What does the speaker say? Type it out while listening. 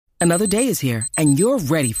Another day is here, and you're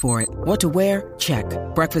ready for it. What to wear? Check.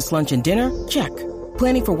 Breakfast, lunch, and dinner? Check.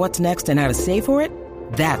 Planning for what's next and how to save for it?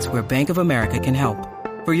 That's where Bank of America can help.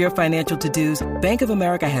 For your financial to-dos, Bank of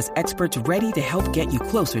America has experts ready to help get you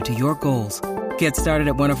closer to your goals. Get started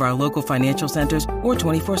at one of our local financial centers or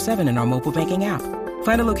 24/7 in our mobile banking app.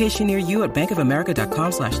 Find a location near you at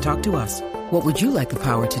bankofamerica.com/talktous. What would you like the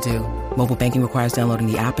power to do? Mobile banking requires downloading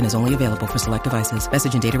the app and is only available for select devices.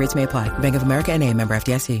 Message and data rates may apply. Bank of America N.A., member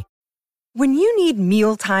FDIC. When you need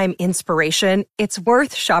mealtime inspiration, it's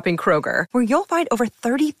worth shopping Kroger, where you'll find over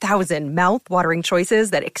 30,000 mouth-watering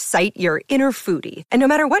choices that excite your inner foodie. And no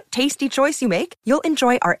matter what tasty choice you make, you'll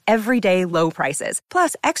enjoy our everyday low prices,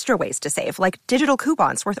 plus extra ways to save, like digital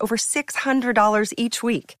coupons worth over $600 each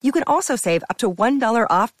week. You can also save up to $1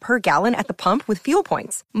 off per gallon at the pump with fuel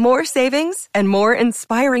points. More savings and more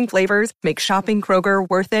inspiring flavors make shopping Kroger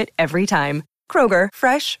worth it every time. Kroger,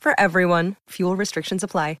 fresh for everyone. Fuel restrictions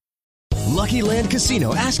apply. Lucky Land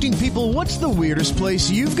Casino, asking people, what's the weirdest place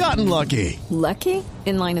you've gotten lucky? Lucky?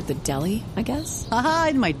 In line at the deli, I guess? Aha,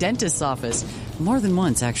 in my dentist's office. More than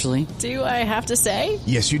once, actually. Do I have to say?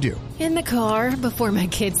 Yes, you do. In the car before my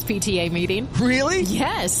kids' PTA meeting. Really?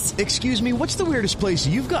 Yes. Excuse me, what's the weirdest place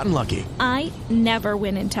you've gotten lucky? I never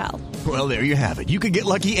win and tell. Well, there you have it. You can get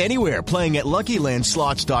lucky anywhere, playing at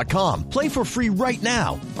LuckyLandSlots.com. Play for free right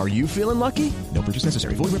now. Are you feeling lucky? No purchase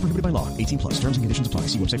necessary. Void where prohibited by law. 18+. Terms and conditions apply.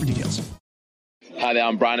 See website for details. Hi there,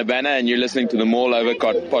 I'm Brian Urbana, and you're listening to the Mall Over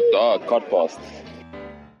Codcast.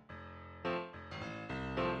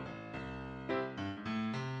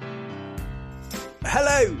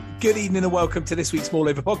 Hello, good evening and welcome to this week's Mall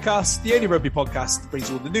Over Podcast, the only rugby podcast that brings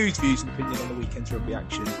you all the news, views and opinion on the weekend's rugby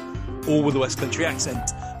action, all with a West Country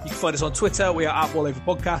accent. You can find us on Twitter, we are at Mall Over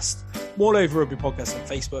Podcast, Mall Over Rugby Podcast on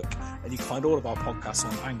Facebook, and you can find all of our podcasts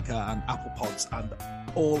on Anchor and Apple Pods and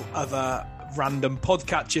all other random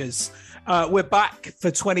podcatchers. We're back for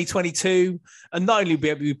 2022, and not only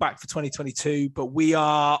will we be back for 2022, but we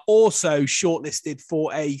are also shortlisted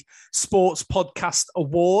for a Sports Podcast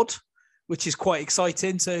Award, which is quite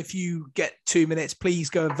exciting. So if you get 2 minutes, please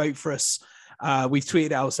go and vote for us. We've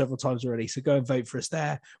tweeted out several times already, so go and vote for us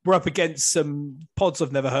there. We're up against some pods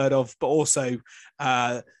I've never heard of, but also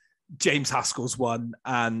James Haskell's one.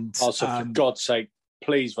 And also, for God's sake,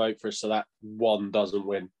 please vote for us so that one doesn't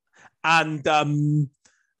win. And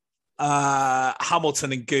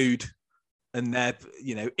Hamilton and Good and their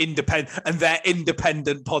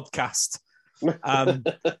independent podcast.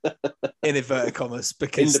 In inverted commas,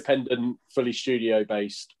 because independent, fully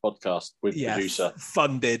studio-based podcast with producer,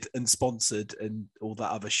 funded and sponsored, and all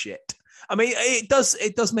that other shit. I mean, it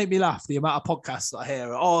does make me laugh, the amount of podcasts that I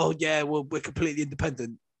hear. Oh yeah, well, we're completely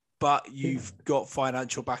independent, but you've got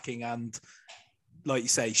financial backing and, like you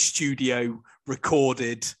say, studio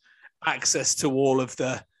recorded, access to all of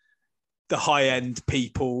the high-end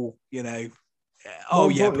people. You know,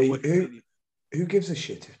 who gives a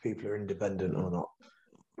shit if people are independent or not?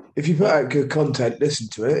 If you put out good content, listen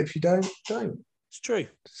to it. If you don't. It's true.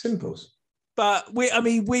 Simples. But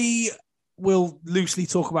we will loosely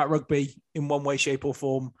talk about rugby in one way, shape or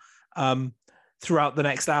form throughout the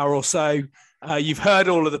next hour or so. You've heard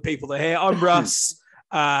all of the people that are here. I'm Russ.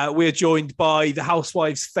 We're joined by the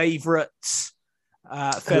Housewives' favourite,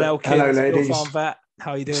 Phil Elkins. Hello, ladies. Farm vet.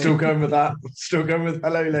 How are you doing? Still going with that. Still going with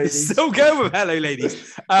hello, ladies. Still going with hello,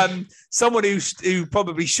 ladies. Someone who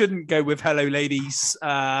probably shouldn't go with hello, ladies,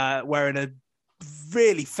 wearing a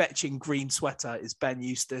really fetching green sweater is Ben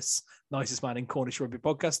Eustace, nicest man in Cornish rugby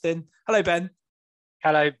podcasting. Hello, Ben.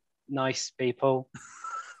 Hello, nice people.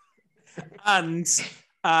 And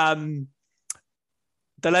the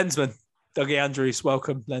Lensman, Dougie Andrews.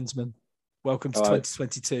 Welcome, Lensman. Welcome to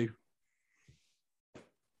 2022.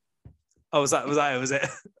 Oh, was it?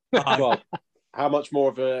 Well, how much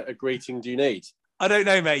more of a greeting do you need? I don't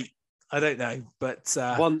know, mate. I don't know, but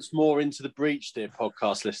once more into the breach, dear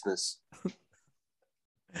podcast listeners.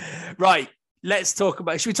 Right, let's talk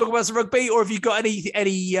about. Should we talk about some rugby, or have you got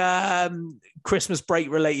any Christmas break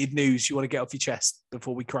related news you want to get off your chest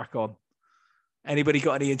before we crack on? Anybody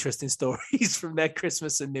got any interesting stories from their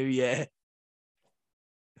Christmas and New Year?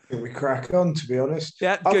 I think we crack on, to be honest.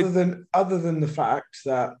 Yeah, other than the fact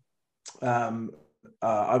that.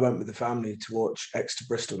 I went with the family to watch Exeter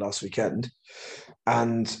Bristol last weekend,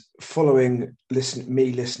 and following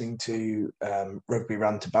listening to Rugby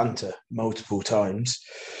Rant to Banter multiple times,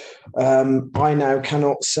 I now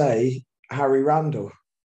cannot say Harry Randall.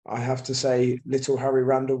 I have to say little Harry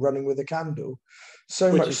Randall running with a candle.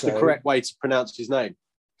 Which is the correct way to pronounce his name.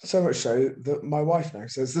 So much so that my wife now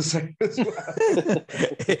says the same as well.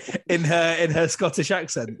 in her Scottish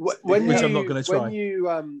accent, which I'm not going to try.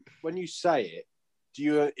 When you say it, do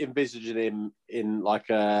you envisage him in like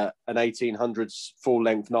an 1800s full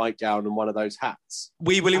length nightgown and one of those hats?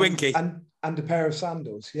 Wee Willie Winky. And a pair of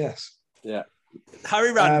sandals, yes. Yeah.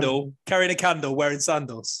 Harry Randall carrying a candle, wearing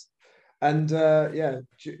sandals. And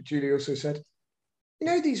Julie also said, you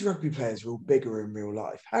know, these rugby players are all bigger in real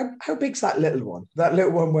life. How big's that little one? That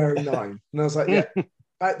little one wearing 9. And I was like, yeah,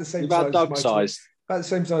 about the same size. About size. About the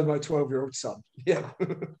same size as my 12-year-old son. Yeah.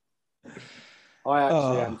 I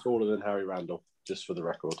actually am taller than Harry Randall, just for the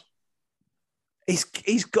record.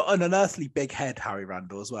 He's got an unearthly big head, Harry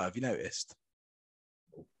Randall, as well. Have you noticed?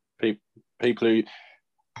 People who...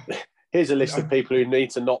 Here's a list of people who need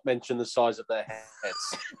to not mention the size of their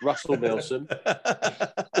heads. Russell Milson.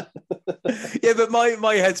 Yeah, but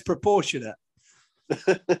my head's proportionate.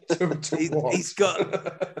 He's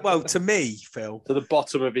got, well, to me, Phil. To the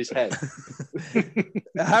bottom of his head.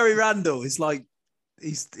 Harry Randall is like,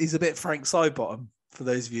 he's a bit Frank Sidebottom, for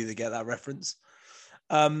those of you that get that reference.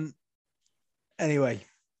 Anyway,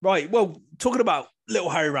 right. Well, talking about little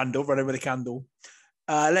Harry Randall running with a candle,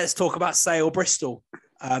 let's talk about Sale Bristol.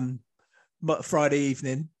 Friday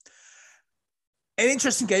evening. An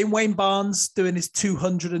interesting game. Wayne Barnes doing his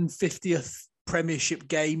 250th Premiership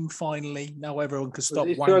game finally. Now everyone can stop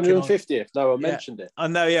wanking 250th. No one mentioned it. I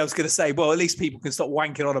know, I was going to say, well, at least people can stop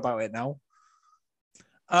wanking on about it now.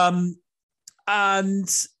 And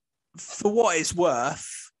for what it's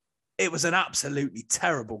worth, it was an absolutely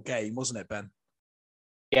terrible game, wasn't it, Ben?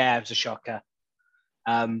 Yeah, it was a shocker.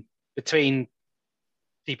 Between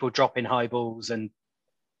people dropping high balls and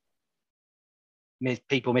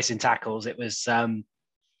people missing tackles, it was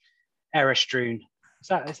error strewn. Is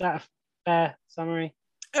that a fair summary?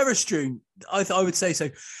 Error strewn, I would say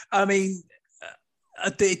so. I mean,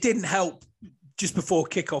 it didn't help just before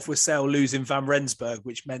kickoff with Sale losing Van Rensburg,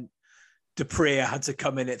 which meant Dupree had to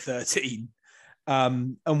come in at 13.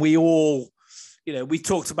 And we all, we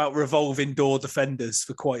talked about revolving door defenders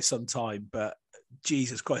for quite some time, but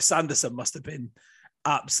Jesus Christ, Sanderson must have been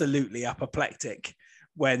absolutely apoplectic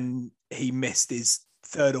when he missed his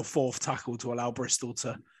 3rd or 4th tackle to allow Bristol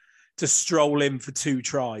to stroll in for 2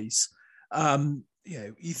 tries.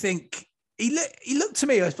 You think he looked to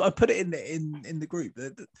me. I put it in the group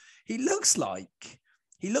that he looks like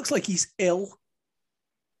he's ill.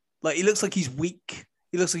 Like he looks like he's weak.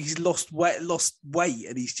 He looks like he's lost weight,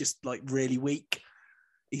 and he's just like really weak.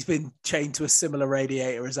 He's been chained to a similar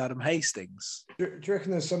radiator as Adam Hastings. Do you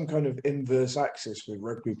reckon there's some kind of inverse axis with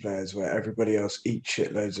rugby players where everybody else eats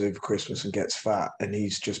shitloads over Christmas and gets fat, and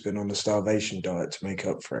he's just been on a starvation diet to make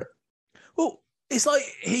up for it? Well, it's like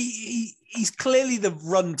he's clearly the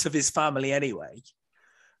runt of his family anyway.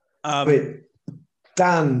 Wait,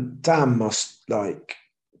 Dan must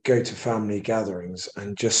go to family gatherings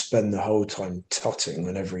and just spend the whole time totting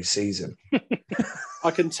whenever he sees him.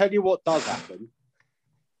 I can tell you what does happen.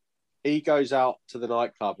 He goes out to the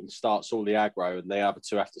nightclub and starts all the aggro, and the other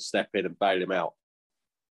two have to step in and bail him out.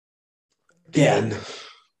 Again.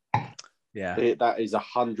 Yeah. That is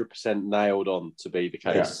 100% nailed on to be the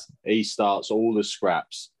case. Yeah. He starts all the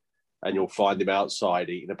scraps, and you'll find him outside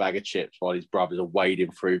eating a bag of chips while his brothers are wading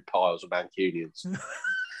through piles of Mancunians.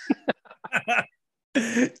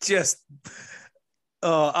 Just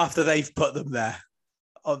after they've put them there,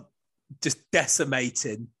 just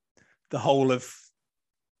decimating the whole of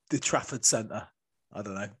the Trafford Centre. I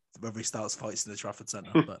don't know whether he starts fights in the Trafford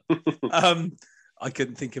Centre, but I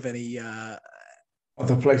couldn't think of any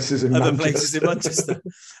other places in Manchester.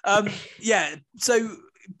 Yeah. So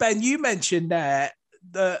Ben, you mentioned there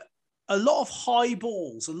that a lot of high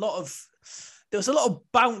balls, there was a lot of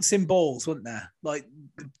bouncing balls, wasn't there? Like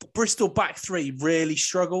Bristol back 3 really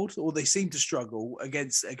struggled, or they seemed to struggle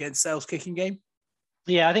against Sale's kicking game.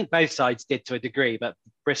 Yeah, I think both sides did to a degree, but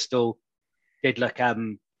Bristol did look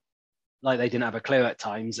like they didn't have a clue at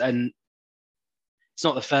times. And it's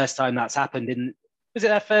not the first time that's happened. Was it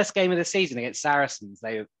their first game of the season against Saracens?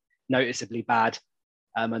 They were noticeably bad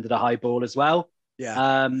under the high ball as well.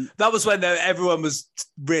 Yeah, that was when everyone was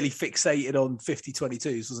really fixated on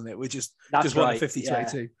 50-22s, wasn't it? We just won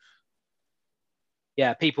 50-22.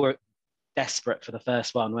 Yeah, people were desperate for the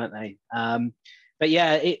first one, weren't they? But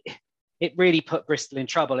yeah, it really put Bristol in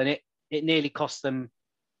trouble, and it nearly cost them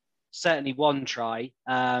certainly one try.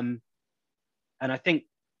 And I think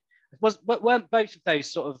weren't both of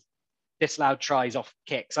those sort of disallowed tries off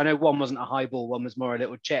kicks? I know one wasn't a high ball, one was more a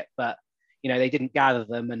little chip, but they didn't gather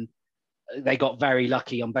them, and they got very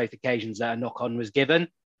lucky on both occasions that a knock-on was given.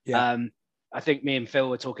 Yeah. I think me and Phil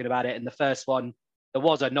were talking about it in the first one. There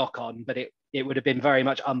was a knock-on, but it would have been very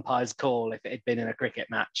much umpire's call if it had been in a cricket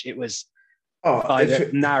match. It was by the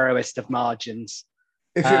narrowest of margins.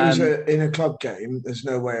 If it was in a club game, there's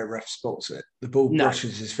no way a ref spots it. The ball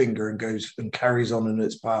brushes his finger and goes and carries on in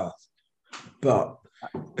its path. But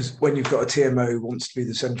when you've got a TMO who wants to be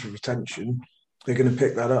the centre of attention, they're going to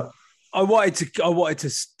pick that up. I wanted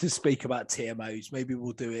to speak about TMOs. Maybe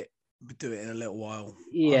we'll do it in a little while.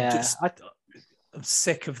 Yeah, I'm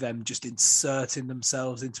sick of them just inserting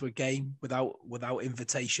themselves into a game without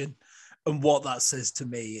invitation, and what that says to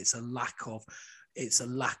me, it's a lack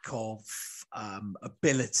of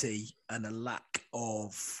ability and a lack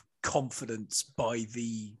of confidence by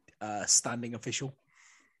the standing official.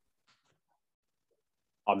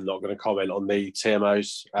 I'm not going to comment on the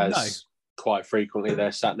TMOs as quite frequently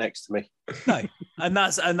they're sat next to me. No, and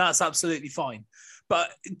that's absolutely fine.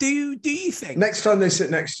 But do you think next time they sit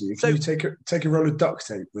next to you, can you take a roll of duct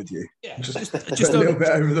tape with you? Yeah, just a little bit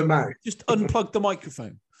over the mouth. Just unplug the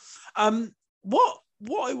microphone. What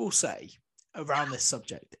I will say around this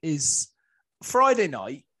subject is Friday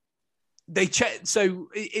night they checked. So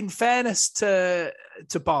in fairness to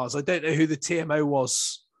Barnes, I don't know who the TMO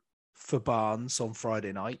was for Barnes on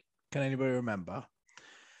Friday night. Can anybody remember?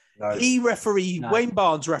 No. Wayne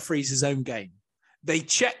Barnes referees his own game. They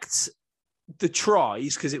checked the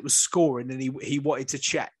tries because it was scoring and he wanted to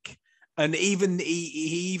check. And he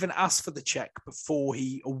even asked for the check before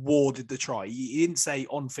he awarded the try. He didn't say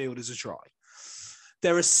on field as a try.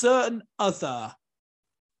 There are certain other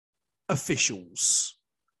officials,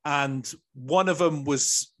 and one of them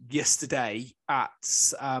was yesterday at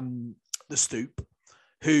the Stoop,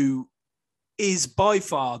 who is by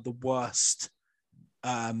far the worst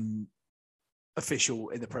official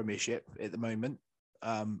in the Premiership at the moment,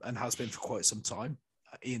 and has been for quite some time,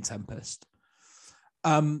 Ian Tempest.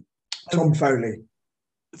 Tom Foley.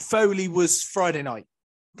 Foley was Friday night.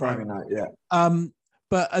 Friday night, yeah. And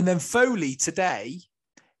then Foley today,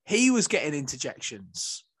 he was getting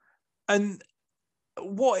interjections. And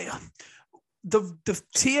what the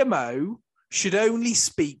TMO should only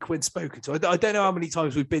speak when spoken to. I don't know how many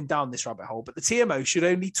times we've been down this rabbit hole, but the TMO should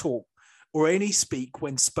only talk or only speak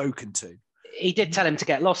when spoken to. He did tell him to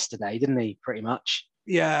get lost today, didn't he? Pretty much.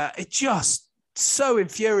 Yeah, it's just so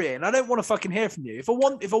infuriating. I don't want to fucking hear from you. If I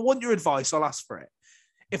want your advice, I'll ask for it.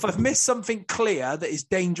 If I've missed something clear that is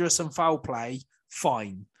dangerous and foul play,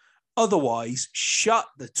 fine. Otherwise, shut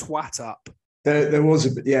the twat up. There was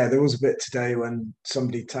a bit today when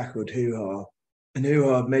somebody tackled Hoo-Ha, and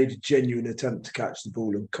Hoo-Ha made a genuine attempt to catch the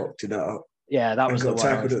ball and cocked it up. Yeah, that was got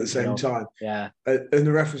tackled at the same time. Yeah, and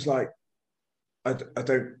the ref was like, I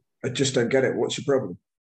just don't get it. What's your problem?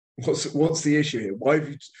 What's the issue here?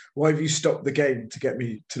 Why have you stopped the game to get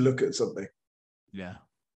me to look at something? Yeah,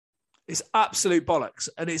 it's absolute bollocks,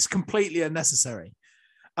 and it's completely unnecessary.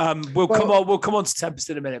 We'll come on to Tempest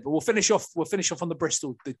in a minute, but we'll finish off on the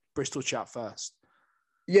Bristol chat first.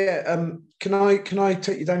 Yeah, can I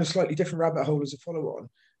take you down a slightly different rabbit hole as a follow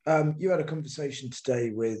on? You had a conversation today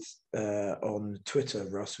with on Twitter,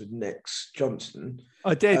 Russ, with Nix Johnson.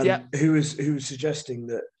 I did, yeah. Who was suggesting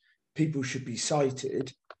that people should be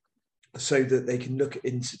cited so that they can look at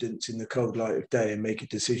incidents in the cold light of day and make a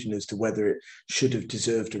decision as to whether it should have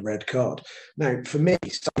deserved a red card. Now, for me,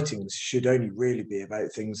 sightings should only really be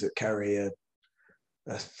about things that carry a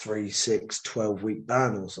 3, 6, 12-week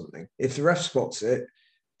ban or something. If the ref spots it,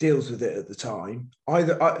 deals with it at the time,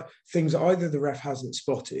 either the ref hasn't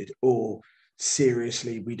spotted or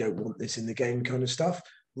seriously, we don't want this in the game kind of stuff,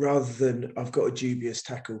 rather than I've got a dubious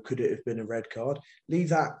tackle, could it have been a red card? Leave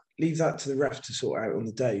that to the ref to sort out on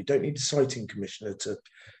the day. You don't need a citing commissioner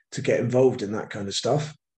to get involved in that kind of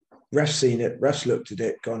stuff. Ref's seen it, ref's looked at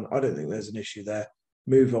it, gone, I don't think there's an issue there.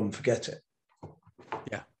 Move on, forget it.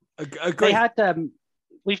 Yeah, agree. They had,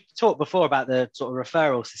 we've talked before about the sort of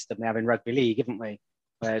referral system they have in rugby league, haven't we?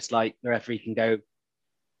 Where it's like the referee can go,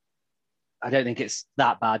 I don't think it's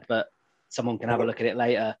that bad, but someone can have a look at it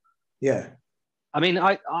later. Yeah. I mean,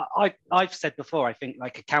 I've said before, I think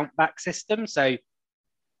like a count back system. So,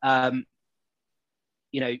 they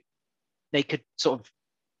could sort of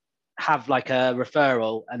have like a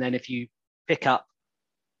referral, and then if you pick up,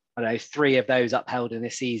 3 of those upheld in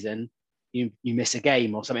this season, you miss a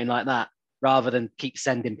game or something like that, rather than keep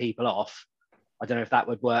sending people off. I don't know if that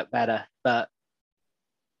would work better, but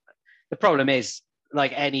the problem is,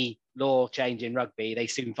 like any law change in rugby, they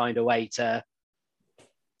soon find a way to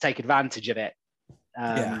take advantage of it.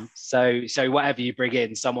 So whatever you bring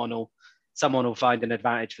in, someone will find an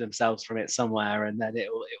advantage for themselves from it somewhere, and then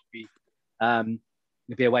it'll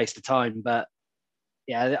be a waste of time. But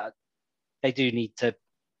yeah, they do need to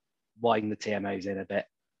widen the TMOs in a bit.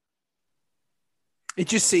 It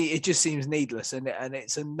just seems needless, and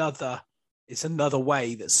it's another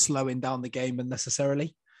way that's slowing down the game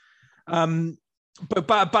unnecessarily. But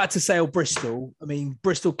back to Sale Bristol. I mean,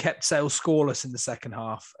 Bristol kept Sale scoreless in the second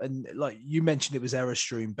half, and like you mentioned, it was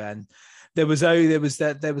Erastream, Ben. There was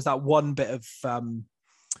that one bit of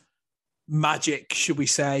magic, should we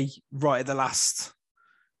say, right at the last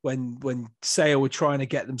when Sale were trying to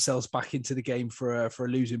get themselves back into the game for a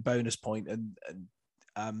losing bonus point, and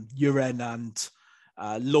Uren and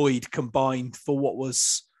Lloyd combined for what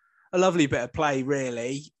was a lovely bit of play,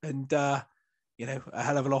 really, and a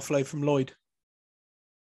hell of an offload from Lloyd.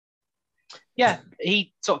 Yeah,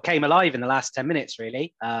 he sort of came alive in the last 10 minutes,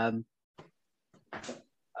 really.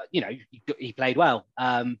 He played well.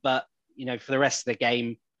 But, for the rest of the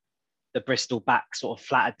game, the Bristol back sort of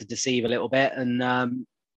flattered to deceive a little bit. And,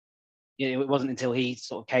 it wasn't until he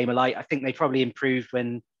sort of came alive. I think they probably improved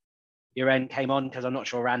when Uren came on, because I'm not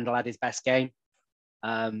sure Randall had his best game.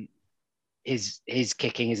 His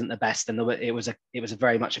kicking isn't the best, and it was a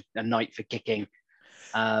very much a night for kicking.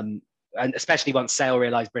 And especially once Sale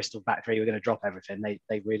realised Bristol back three were going to drop everything,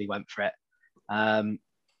 they really went for it.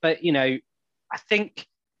 But, I think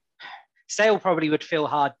Sale probably would feel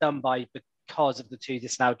hard done by because of the two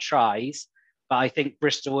disallowed tries. But I think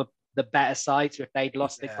Bristol were the better side, so if they'd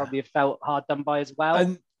lost, they'd probably have felt hard done by as well.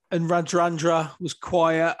 And Radradra was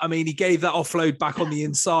quiet. I mean, he gave that offload back on the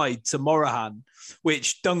inside to Morahan,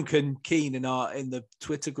 which Duncan Keane in the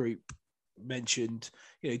Twitter group mentioned.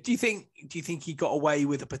 Do you think he got away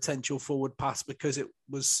with a potential forward pass because it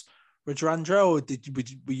was Radradra, or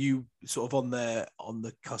were you sort of on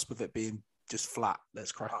the cusp of it being just flat?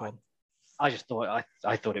 Let's crack on. I just thought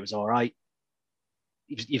I thought it was all right.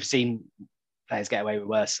 You've seen players get away with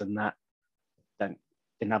worse than that.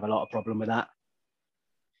 Didn't have a lot of problem with that.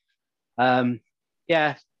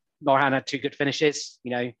 Morahan had two good finishes.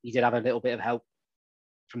 He did have a little bit of help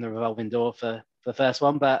from the revolving door for the first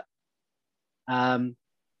one, but and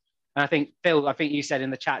I think Phil, you said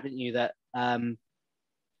in the chat, didn't you, that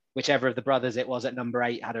whichever of the brothers it was at number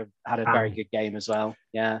 8 had a very good game as well.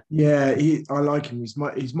 Yeah, I like him. He's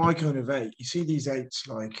my kind of 8. You see these 8s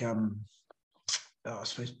like I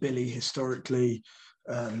suppose Billy historically.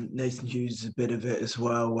 Nathan Hughes is a bit of it as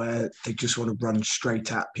well, where they just want to run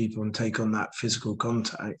straight at people and take on that physical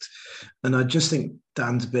contact. And I just think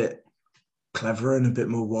Dan's a bit cleverer and a bit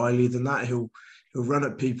more wily than that. He'll run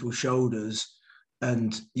at people's shoulders,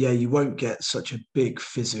 and you won't get such a big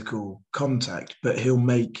physical contact, but he'll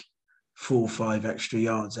make 4 or 5 extra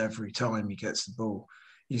yards every time he gets the ball.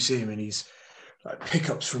 You see him, and he's like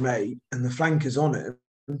pickups from 8, and the flanker's on it,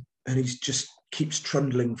 and he's just keeps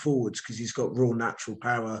trundling forwards because he's got raw natural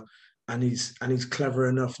power, and he's clever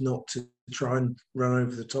enough not to try and run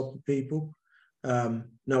over the top of people.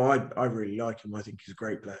 No, I really like him. I think he's a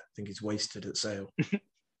great player. I think he's wasted at Sale.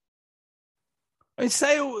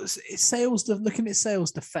 Looking at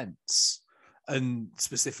Sale's defence, and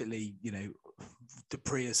specifically,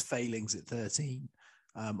 Duprea's failings at 13.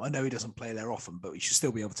 I know he doesn't play there often, but he should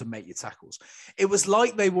still be able to make your tackles. It was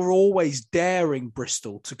like they were always daring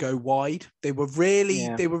Bristol to go wide. They were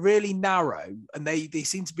really narrow, and they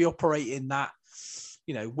seem to be operating that,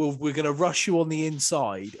 we're going to rush you on the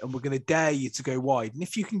inside and we're going to dare you to go wide. And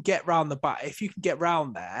if you can get round the back, if you can get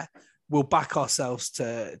round there, we'll back ourselves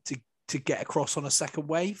to get across on a second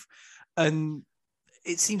wave. And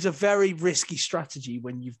it seems a very risky strategy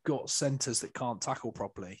when you've got centres that can't tackle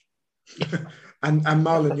properly. and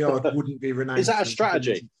Marlon Yard wouldn't be renowned. Is that a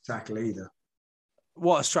strategy? Tackle either.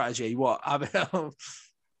 What a strategy! What? I mean,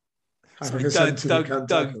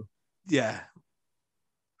 Doug. Yeah.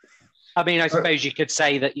 I mean, I suppose you could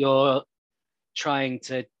say that you're trying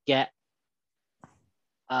to get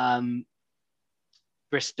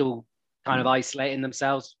Bristol kind of isolating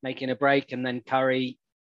themselves, making a break, and then Curry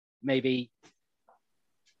maybe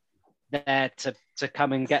there to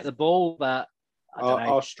come and get the ball, but.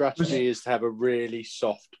 Our strategy is to have a really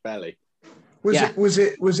soft belly. Was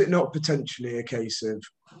it not potentially a case of,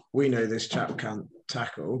 we know this chap can't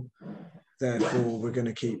tackle, therefore we're going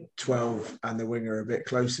to keep 12 and the winger a bit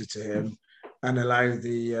closer to him and allow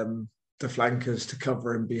the flankers to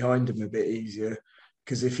cover him behind him a bit easier?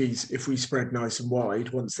 Because if we spread nice and wide,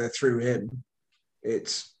 once they're through him,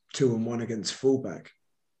 it's 2-on-1 against fullback.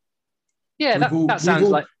 Yeah, that sounds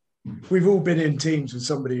like. We've all been in teams with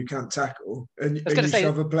somebody who can't tackle, and you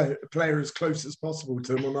shove a player as close as possible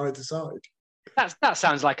to them on either side. That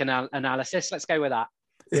sounds like an analysis. Let's go with that.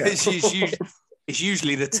 Yeah. It's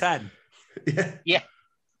usually the 10. Yeah.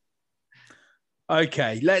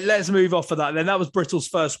 Okay, let's move off of that then. That was Bristol's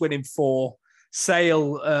first win in 4.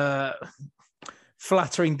 Sale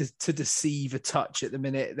flattering to deceive a touch at the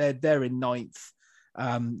minute. They're in 9th.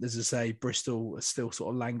 As I say, Bristol are still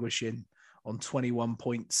sort of languishing on 21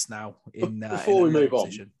 points now. Before we move on,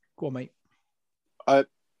 go on, mate.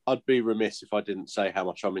 I'd be remiss if I didn't say how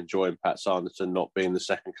much I'm enjoying Pat Sanderson not being the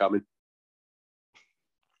second coming.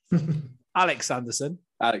 Alex Sanderson.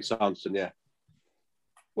 Alex Sanderson, yeah.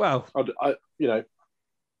 Well,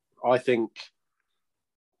 I think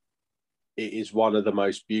it is one of the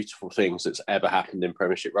most beautiful things that's ever happened in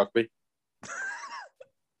Premiership rugby.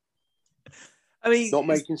 I mean, not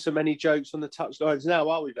making so many jokes on the touchlines now,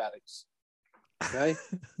 are we, Alex? Okay,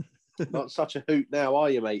 not such a hoot now, are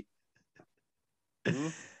you, mate? Mm-hmm.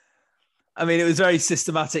 I mean, it was very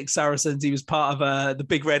systematic. Saracens. He was part of the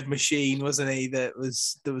big red machine, wasn't he? That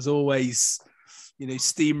was always,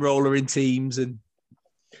 steamroller in teams. And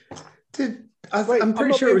I'm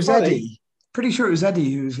pretty sure it was Eddie. Pretty sure it was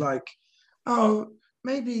Eddie who was like, "Oh,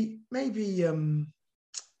 maybe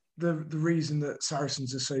the reason that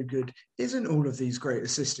Saracens are so good isn't all of these great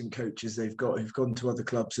assistant coaches they've got who've gone to other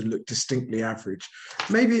clubs and look distinctly average.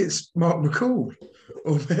 Maybe it's Mark McCall,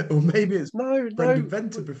 or maybe it's Brendan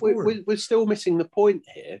Venter before. We're still missing the point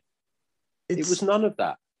here. It was none of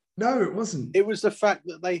that. No, it wasn't. It was the fact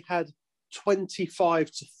that they had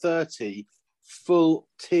 25 to 30 full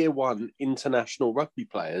Tier 1 international rugby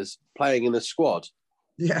players playing in the squad.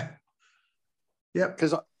 Yeah. Yeah.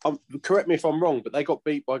 Because, correct me if I'm wrong, but they got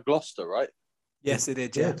beat by Gloucester, right? Yes, they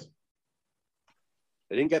did, yeah.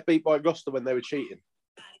 They didn't get beat by Gloucester when they were cheating.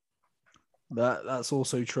 That's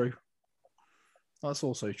also true. That's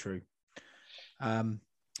also true.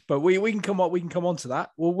 But we can come on to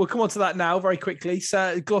that. We'll come on to that now very quickly.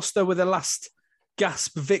 So Gloucester with a last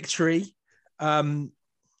gasp victory. In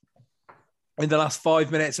the last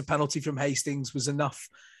 5 minutes, a penalty from Hastings was enough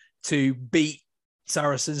to beat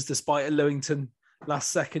Saracens despite a Lewington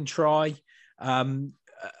last second try. A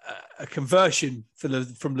conversion from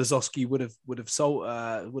Lazowski would have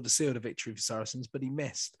sealed a victory for Saracens, but he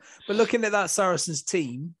missed. But looking at that Saracens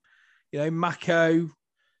team, Mako,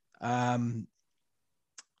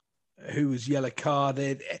 who was yellow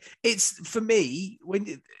carded. It's for me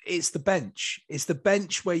it's the bench. It's the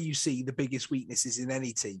bench where you see the biggest weaknesses in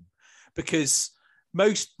any team, because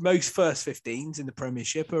most first 15s in the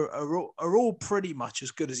Premiership are all pretty much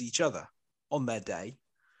as good as each other on their day.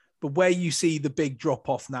 But where you see the big drop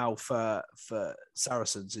off now for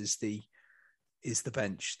Saracens is the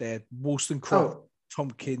bench. They're Wollstonecroft,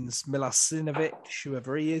 Tompkins, Milasinovic,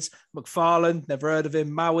 whoever he is, McFarlane, never heard of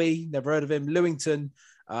him, Maui, never heard of him, Lewington,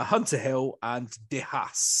 Hunter Hill, and De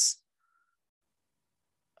Haas.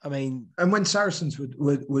 I mean, and when Saracens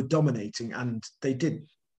were dominating, and they did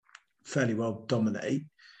fairly well dominate,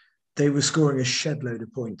 they were scoring a shed load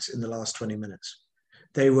of points in the last 20 minutes.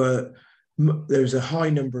 There was a high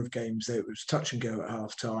number of games that it was touch and go at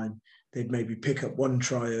half time. They'd maybe pick up one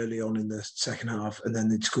try early on in the second half, and then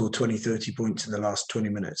they'd score 20, 30 points in the last 20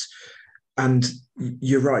 minutes. And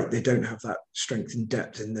you're right, they don't have that strength and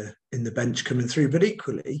depth in the bench coming through. But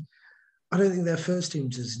equally, I don't think their first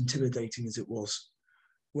team's as intimidating as it was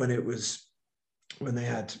when they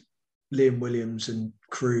had Liam Williams and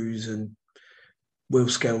Cruz and Will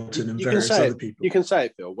Skelton and various other people. You can say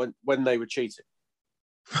it, Phil, when they were cheating.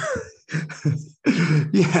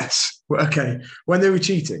 Yes. Well, okay. When they were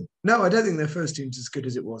cheating. No, I don't think their first team's as good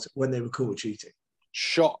as it was when they were caught cheating.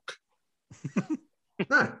 Shock.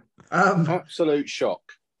 No. Absolute shock.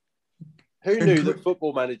 Who knew that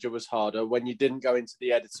Football Manager was harder when you didn't go into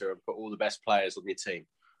the editor and put all the best players on your team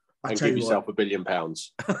and give yourself £1 billion?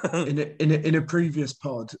 In a previous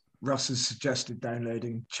pod, Russ has suggested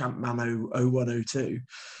downloading Champman 0102.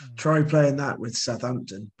 Try playing that with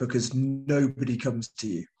Southampton, because nobody comes to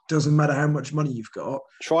you. Doesn't matter how much money you've got.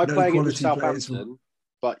 Try playing it with Southampton,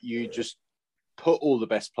 but you just put all the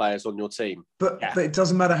best players on your team. But it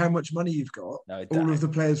doesn't matter how much money you've got. No, all of the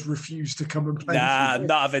players refuse to come and play. Nah,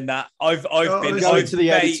 not having that. I've been going to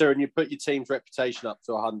the editor and you put your team's reputation up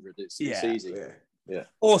to 100. It's easy. Yeah.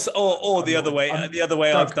 Also, or the other way. The other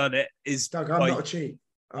way Doug, I've done it is Doug. I'm not a cheat.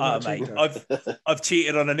 Mate, I've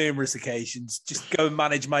cheated on numerous occasions. Just go and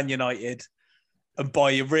manage Man United and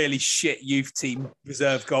buy a really shit youth team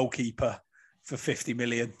reserve goalkeeper for 50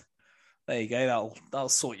 million. There you go. That'll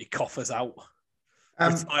sort your coffers out.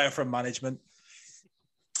 Retire from management.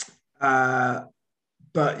 But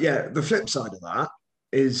yeah, the flip side of that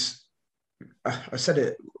is, I said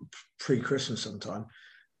it pre-Christmas sometime,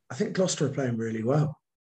 I think Gloucester are playing really well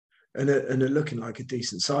and are looking like a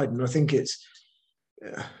decent side. And I think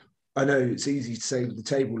I know it's easy to say with the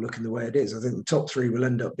table looking the way it is. I think the top three will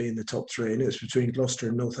end up being the top three, and it's between Gloucester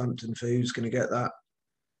and Northampton for who's going to get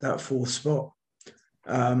that fourth spot.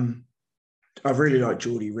 I really like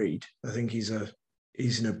Geordie Reid. I think he's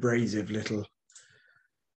an abrasive little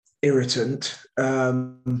irritant.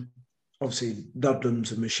 Obviously,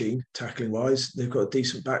 Ludlam's a machine tackling wise. They've got a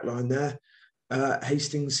decent back line there.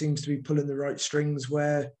 Hastings seems to be pulling the right strings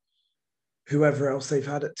where whoever else they've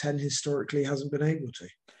had at 10 historically hasn't been able to.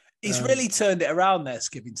 He's really turned it around there,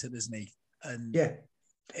 Skivington, isn't he? And yeah,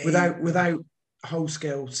 without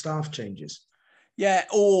whole-scale staff changes. Yeah,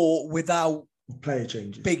 or without player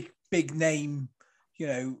changes. Big name, you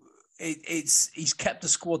know, he's kept the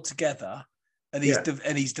squad together and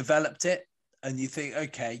he's developed it. And you think,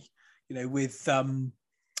 okay, you know, with Don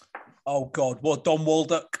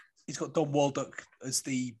Waldock. He's got Don Waldock as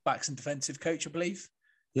the backs and defensive coach, I believe.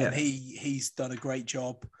 Yeah. And he's done a great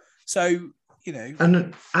job. So, you know.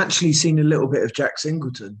 And actually seen a little bit of Jack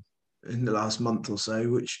Singleton in the last month or so,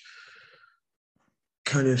 which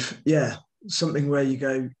kind of, something where you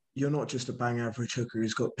go, you're not just a bang average hooker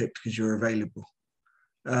who's got picked because you're available.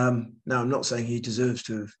 Now, I'm not saying he deserves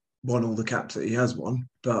to have won all the caps that he has won,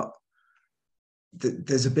 but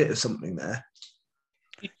there's a bit of something there.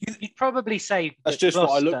 You'd probably say that's just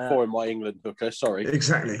Gloucester, what I look for in my England hooker. Sorry,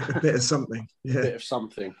 exactly, a bit of something. Yeah, a bit of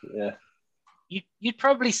something. Yeah, you'd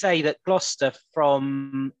probably say that Gloucester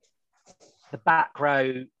from the back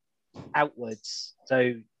row outwards,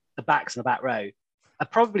 so the backs in the back row, are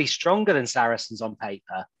probably stronger than Saracens on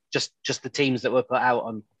paper. Just the teams that were put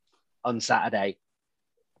out on Saturday.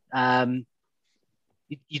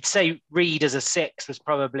 You'd say Reed as a 6 was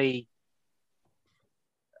probably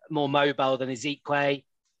more mobile than Ezekiel.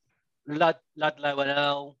 Ludlow and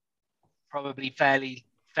Earl probably fairly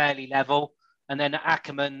level, and then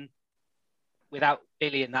Ackerman, without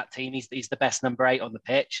Billy in that team, he's the best number 8 on the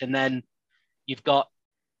pitch. And then you've got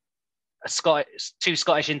two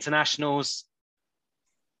Scottish internationals,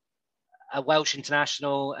 a Welsh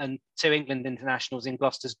international, and 2 England internationals in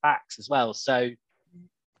Gloucester's backs as well. So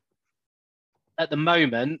at the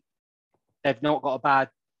moment, they've not got a bad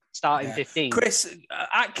starting 15. Chris,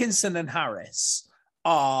 Atkinson and Harris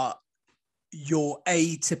are your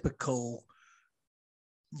atypical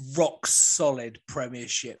rock solid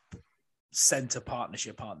Premiership centre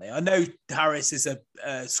partnership, aren't they? I know Harris is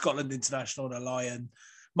a Scotland international and a Lion.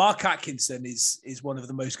 Mark Atkinson is one of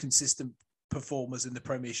the most consistent performers in the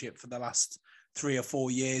Premiership for the last 3 or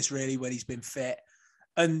 4 years, really, when he's been fit.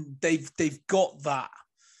 And they've got that.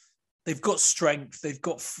 They've got strength. They've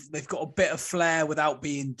got a bit of flair without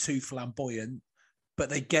being too flamboyant, but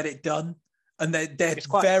they get it done. And they're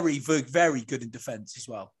very, very good in defence as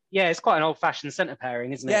well. Yeah, it's quite an old-fashioned centre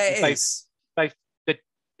pairing, isn't it? Yeah, it is. Both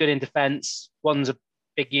good in defence. One's a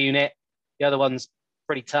big unit. The other one's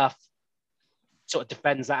pretty tough. Sort of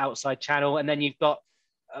defends that outside channel. And then you've got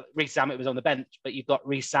Reece Zammit was on the bench, but you've got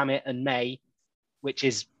Reece Zammit and May, which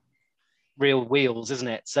is real wheels, isn't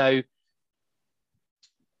it? So,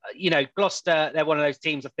 you know, Gloucester, they're one of those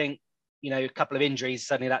teams, I think, you know, a couple of injuries,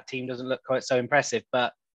 suddenly that team doesn't look quite so impressive.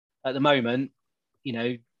 But at the moment, you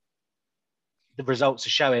know, the results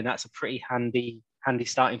are showing that's a pretty handy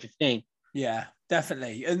starting 15. Yeah,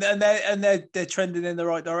 definitely. And they're trending in the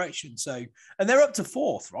right direction. So, and they're up to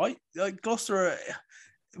 4th, right? Like Gloucester,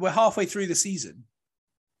 we're halfway through the season.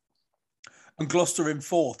 And Gloucester in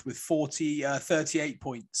 4th with 38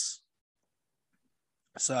 points.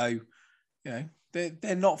 So, you know,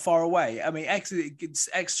 they're not far away. I mean,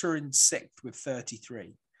 Exeter in 6th with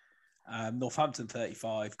 33. Northampton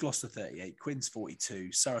 35, Gloucester 38, Quins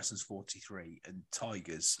 42, Saracens 43, and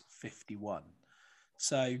Tigers 51.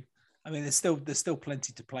 So, I mean, there's still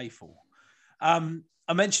plenty to play for.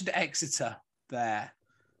 I mentioned Exeter there.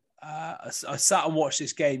 I sat and watched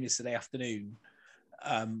this game yesterday afternoon,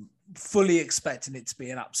 fully expecting it to be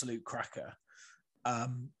an absolute cracker.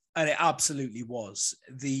 And it absolutely was.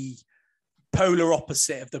 The polar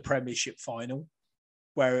opposite of the Premiership final,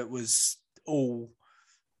 where it was all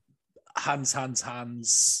hands,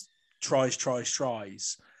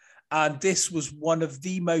 tries. And this was one of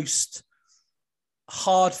the most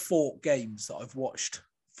hard-fought games that I've watched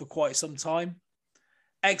for quite some time.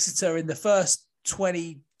 Exeter in the first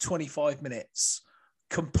 20, 25 minutes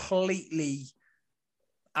completely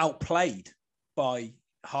outplayed by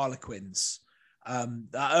Harlequins.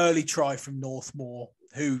 That early try from Northmour,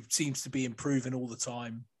 who seems to be improving all the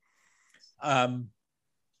time. And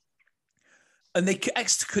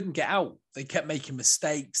Exeter couldn't get out. They kept making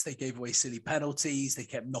mistakes. They gave away silly penalties. They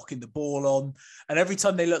kept knocking the ball on. And every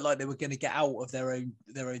time they looked like they were going to get out of their own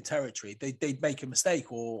territory, they'd make a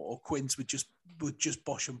mistake, or Quins would just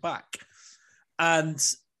bosh them back. And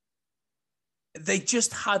they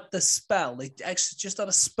just had the spell. Exeter just had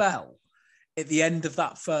a spell at the end of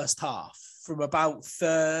that first half, from about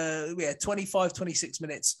 25, 26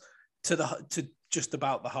 minutes to just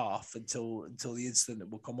about the half until the incident that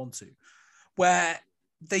we'll come on to, where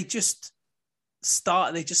they just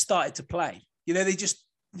started to play. You know, they just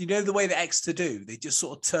you know, the way that Exeter do, they just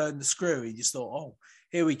sort of turn the screw. You just thought, oh,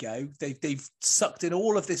 here we go. They've sucked in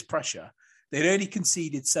all of this pressure. They'd only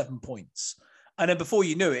conceded 7 points. And then before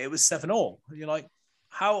you knew it, it was 7-7. And you're like,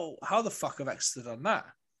 how the fuck have Exeter done that?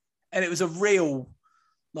 And it was a real,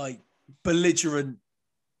 like, belligerent,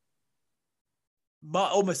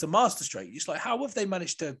 almost a master stroke. Just like, how have they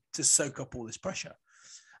managed to soak up all this pressure?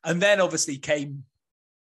 And then obviously came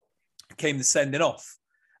the sending off.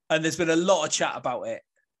 And there's been a lot of chat about it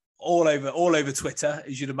all over Twitter,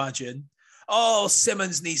 as you'd imagine. Oh,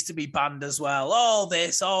 Simmonds needs to be banned as well. Oh,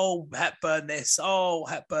 this. Oh, Hepburn this. Oh,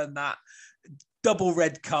 Hepburn that. Double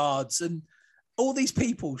red cards. And all these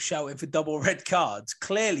people shouting for double red cards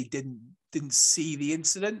clearly didn't see the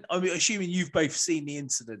incident. I mean, assuming you've both seen the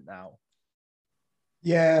incident now.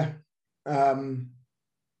 Yeah.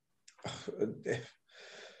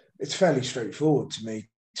 It's fairly straightforward to me,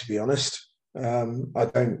 to be honest. I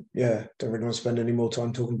don't really want to spend any more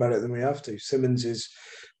time talking about it than we have to. Simmonds is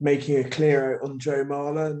making a clear out on Joe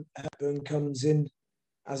Marler, and Hepburn comes in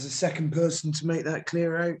as a second person to make that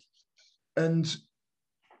clear out and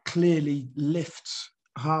clearly lifts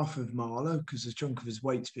half of Marler because a chunk of his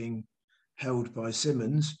weight's being held by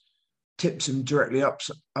Simmonds, tips him directly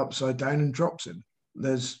upside down and drops him.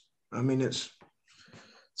 It's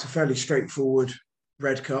a fairly straightforward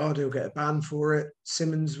red card. He'll get a ban for it.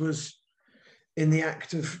 Simmonds was in the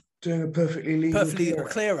act of doing a perfectly legal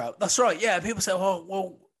clear out. That's right. Yeah, people say, "Oh,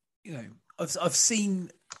 well, you know, I've seen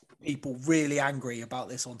people really angry about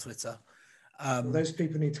this on Twitter." Those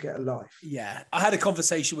people need to get a life. Yeah, I had a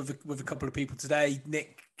conversation with a couple of people today.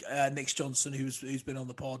 Nick Johnson, who's been on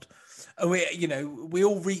the pod, and we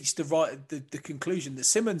all reached the conclusion that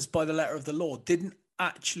Simmonds, by the letter of the law, didn't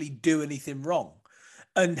actually do anything wrong,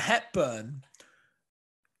 and Hepburn.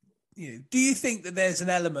 Do you think that there's an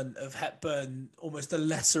element of Hepburn, almost a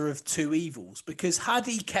lesser of two evils? Because had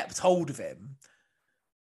he kept hold of him,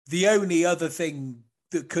 the only other thing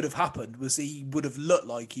that could have happened was he would have looked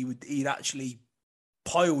like he'd actually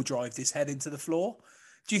pile drive his head into the floor.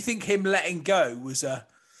 Do you think him letting go was a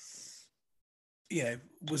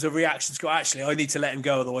reaction to go, actually, I need to let him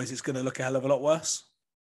go, otherwise it's going to look a hell of a lot worse?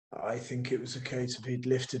 I think it was a case of he'd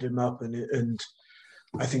lifted him up and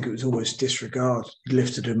I think it was almost disregard. He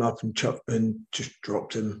lifted him up and just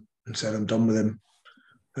dropped him and said, I'm done with him.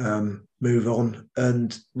 Move on.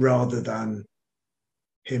 And rather than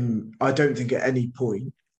him, I don't think at any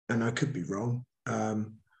point, and I could be wrong,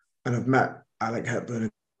 and I've met Alec Hepburn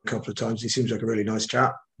a couple of times. He seems like a really nice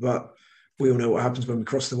chap, but we all know what happens when we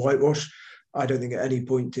cross the whitewash. I don't think at any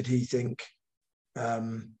point did he think,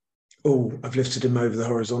 I've lifted him over the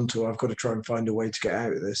horizontal. I've got to try and find a way to get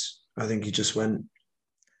out of this. I think he just went,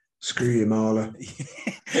 screw you, Marler.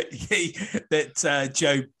 That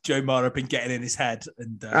Joe Marler had been getting in his head,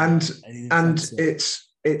 and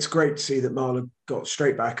it's great to see that Marler got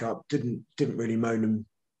straight back up, didn't really moan and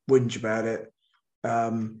whinge about it,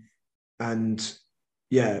 and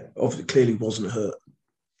yeah, obviously clearly wasn't hurt.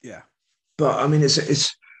 Yeah, but I mean, it's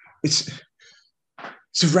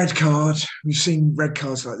a red card. We've seen red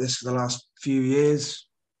cards like this for the last few years.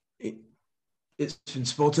 It's been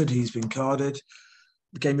spotted. He's been carded.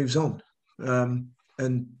 The game moves on.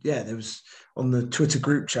 And yeah, there was on the Twitter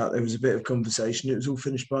group chat, there was a bit of conversation. It was all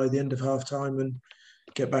finished by the end of half time and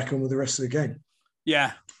get back on with the rest of the game.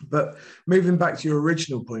 Yeah. But moving back to your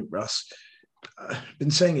original point, Russ, I've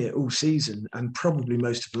been saying it all season and probably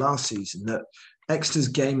most of last season that Exeter's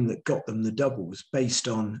game that got them the double was based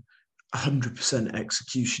on 100%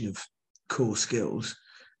 execution of core skills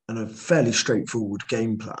and a fairly straightforward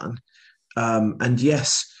game plan. And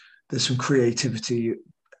yes, there's some creativity,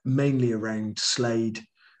 mainly around Slade,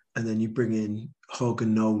 and then you bring in Hogg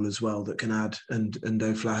and Noel as well that can add, and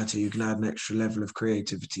O'Flaherty, who can add an extra level of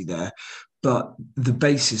creativity there. But the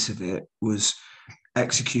basis of it was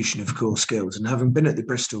execution of core skills. And having been at the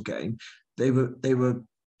Bristol game, they were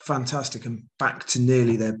fantastic and back to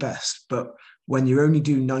nearly their best. But when you only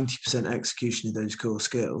do 90% execution of those core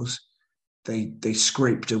skills, they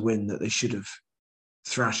scraped a win that they should have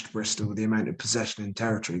thrashed Bristol with the amount of possession and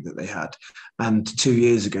territory that they had. And 2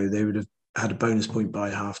 years ago, they would have had a bonus point by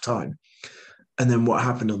half time. And then what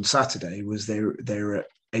happened on Saturday was they were at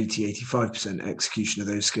 80-85% execution of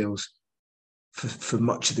those skills for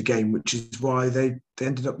much of the game, which is why they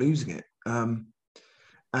ended up losing it.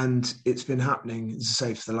 And it's been happening, as I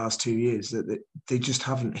say, for the last 2 years, that they just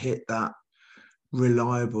haven't hit that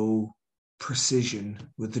reliable precision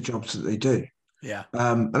with the jobs that they do. Yeah.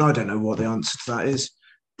 And I don't know what the answer to that is.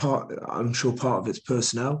 I'm sure part of it's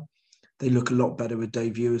personnel. They look a lot better with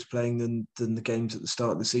Dave Ewers playing than the games at the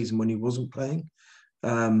start of the season when he wasn't playing,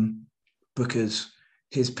 because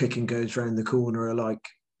his pick and goes around the corner are like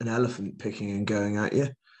an elephant picking and going at you.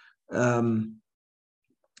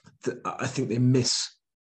 I think they miss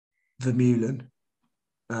Vermeulen.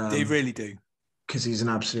 They really do. Because he's an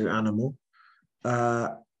absolute animal.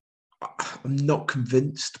 I'm not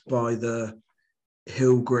convinced by the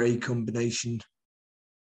Hill-Gray combination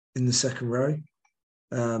in the second row.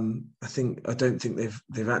 I don't think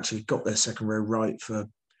they've actually got their second row right for a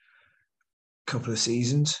couple of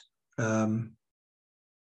seasons. But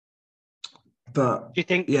do you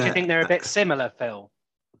think they're a bit similar, Phil?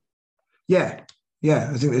 Yeah.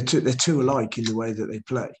 I think they're too alike in the way that they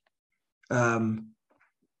play, and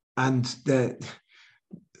they're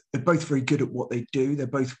both very good at what they do. They're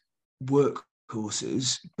both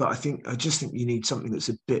workhorses, but I just think you need something that's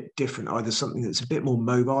a bit different, either something that's a bit more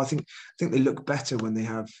mobile. I think they look better when they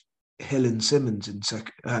have Hill and Simmons in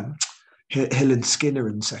Hill and Skinner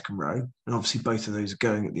in second row, and obviously both of those are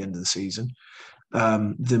going at the end of the season,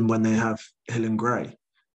 than when they have Hill and Gray.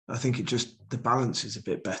 I think the balance is a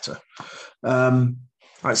bit better.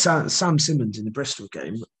 Like Sam Simmons in the Bristol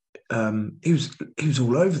game, he was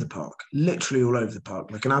all over the park, literally all over the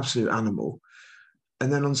park, like an absolute animal.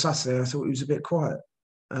 And then on Saturday, I thought he was a bit quiet.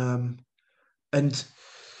 And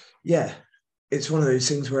yeah, it's one of those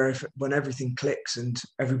things where when everything clicks and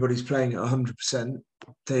everybody's playing at 100%,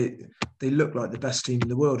 they look like the best team in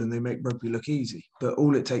the world and they make rugby look easy. But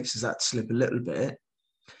all it takes is that to slip a little bit,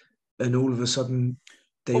 and all of a sudden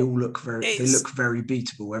they look very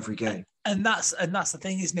beatable every game. And that's the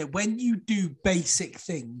thing, isn't it? When you do basic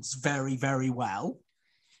things very, very well,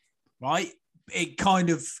 right?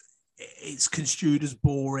 It's construed as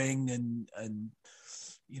boring and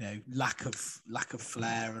lack of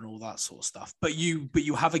flair and all that sort of stuff. But you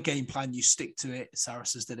have a game plan, you stick to it.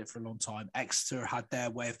 Saracens did it for a long time. Exeter had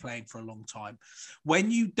their way of playing for a long time.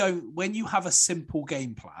 When you have a simple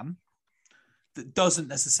game plan that doesn't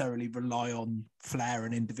necessarily rely on flair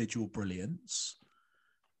and individual brilliance,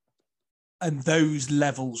 and those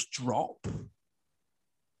levels drop,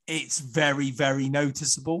 it's very, very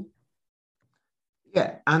noticeable.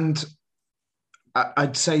 Yeah, and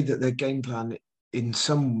I'd say that their game plan in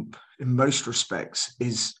most respects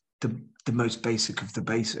is the most basic of the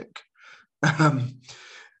basic. And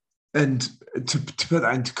to put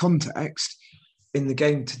that into context, in the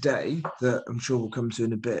game today, that I'm sure we'll come to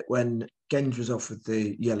in a bit, when Genge was off with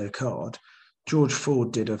the yellow card, George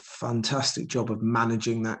Ford did a fantastic job of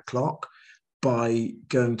managing that clock by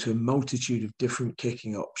going to a multitude of different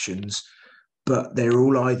kicking options, but they were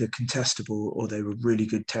all either contestable or they were really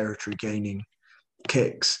good territory gaining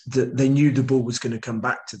kicks that they knew the ball was going to come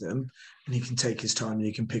back to them, and he can take his time and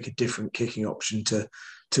he can pick a different kicking option to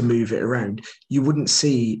move it around. You wouldn't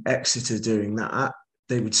see Exeter doing that.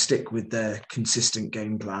 They would stick with their consistent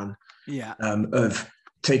game plan of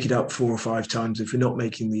take it up 4 or 5 times. If we're not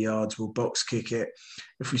making the yards, we'll box kick it.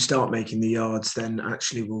 If we start making the yards, then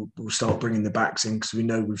actually we'll start bringing the backs in because we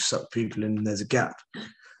know we've sucked people in and there's a gap.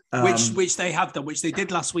 Which they have done, which they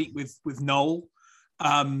did last week with Noel.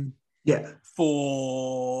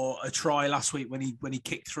 For a try last week when he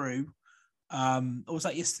kicked through. Or was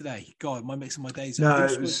that yesterday? God, am I mixing my days up? No,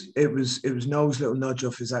 it was Noel's little nudge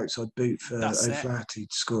off his outside boot for O'Flaherty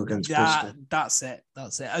to score against Bristol. That's it.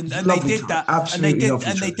 And they did that. Absolutely,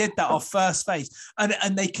 and they did that off first phase. And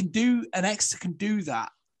Exeter can do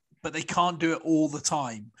that, but they can't do it all the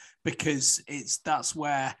time because that's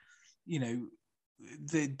where,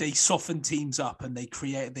 they soften teams up and they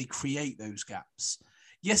create those gaps.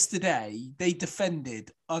 Yesterday, they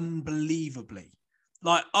defended unbelievably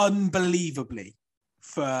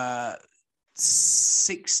for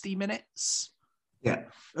 60 minutes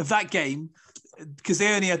of that game, because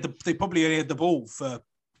they probably only had the ball for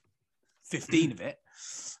 15 of it.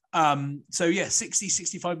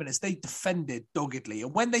 65 minutes, they defended doggedly.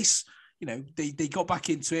 And when they got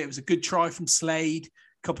back into it, it was a good try from Slade,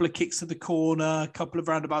 a couple of kicks to the corner, a couple of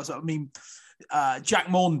roundabouts. I mean, Jack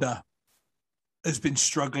Maunder has been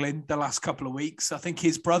struggling the last couple of weeks. I think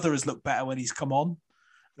his brother has looked better when he's come on.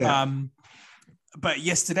 Yeah. But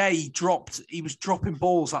yesterday he was dropping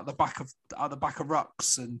balls at the back of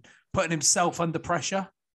rucks and putting himself under pressure.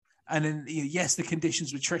 And then, yes, the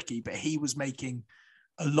conditions were tricky, but he was making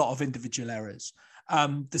a lot of individual errors.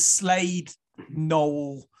 The Slade,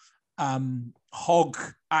 Noel, Hogg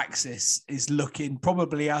axis is looking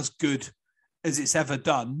probably as good as it's ever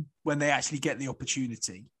done when they actually get the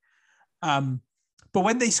opportunity. But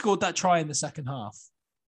when they scored that try in the second half,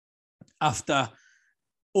 after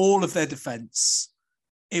all of their defence,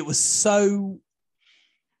 it was so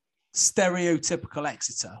stereotypical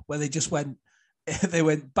Exeter, where they just went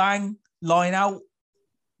bang, line out,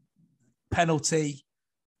 penalty,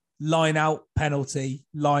 line out, penalty,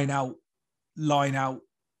 line out,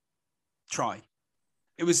 try.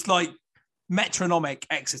 It was like metronomic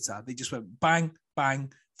Exeter. They just went bang,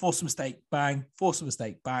 bang, force a mistake, bang, force a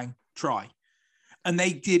mistake, bang, try. And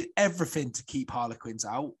they did everything to keep Harlequins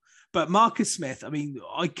out. But Marcus Smith, I mean,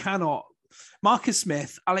 Marcus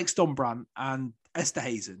Smith, Alex Dombrandt, and Esther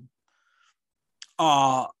Hazen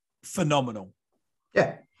are phenomenal.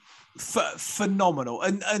 Yeah. Phenomenal.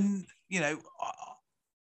 And you know,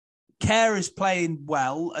 Kerr is playing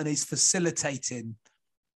well and is facilitating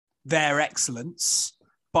their excellence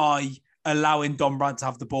by allowing Dombrandt to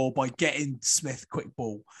have the ball, by getting Smith quick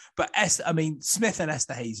ball. But Smith and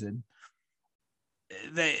Esther Hazen,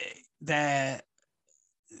 they're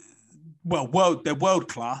world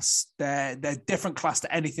class. They're different class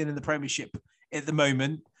to anything in the Premiership at the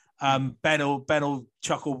moment. Ben will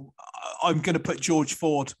chuckle. I'm going to put George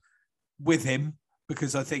Ford with him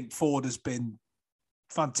because I think Ford has been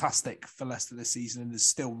fantastic for Leicester this season and is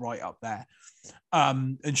still right up there,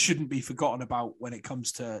 and shouldn't be forgotten about when it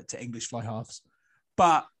comes to English fly halves.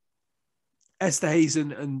 But Esther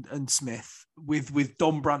Hazen and Smith with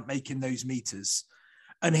Dombrandt making those meters,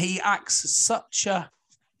 and he acts as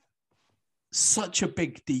such a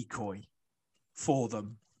big decoy for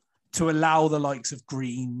them to allow the likes of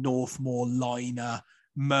Green, Northmore, Liner,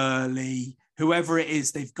 Murley, whoever it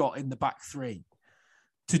is they've got in the back three,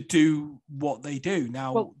 to do what they do.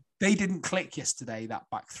 Now, they didn't click yesterday, that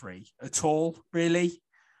back three, at all, really.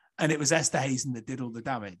 And it was Esther Hazen that did all the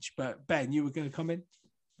damage. But Ben, you were going to come in?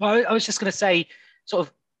 Well, I was just going to say, sort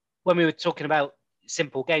of, when we were talking about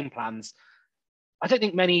simple game plans, I don't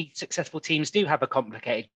think many successful teams do have a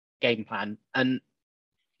complicated game plan. And,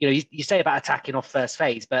 you know, you say about attacking off first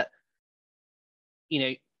phase, but, you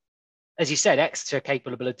know, as you said, Exeter are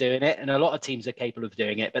capable of doing it, and a lot of teams are capable of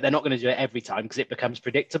doing it, but they're not going to do it every time because it becomes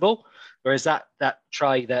predictable. Whereas that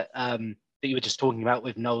try that you were just talking about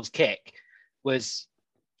with Noel's kick was,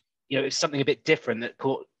 you know, it's something a bit different that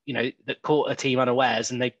caught a team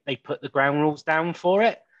unawares, and they put the ground rules down for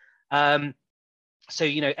it. So,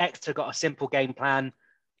 you know, Exeter got a simple game plan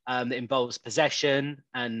that involves possession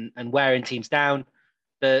and wearing teams down.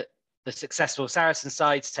 The successful Saracen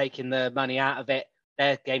side's taking the money out of it.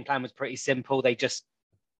 Their game plan was pretty simple. They just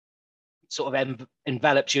sort of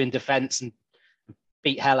enveloped you in defence and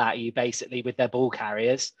beat hell out of you, basically, with their ball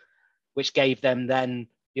carriers, which gave them then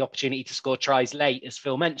the opportunity to score tries late, as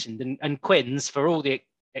Phil mentioned. And Quins, for all the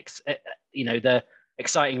the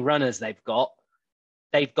exciting runners they've got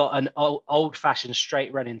an old-fashioned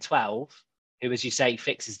straight running 12, who, as you say,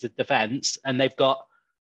 fixes the defence, and they've got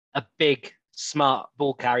a big, smart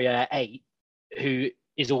ball carrier 8, who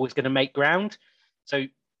is always going to make ground. So,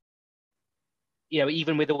 you know,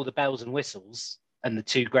 even with all the bells and whistles and the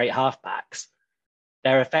two great halfbacks,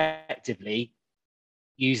 they're effectively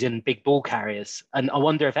using big ball carriers. And I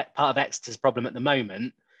wonder if part of Exeter's problem at the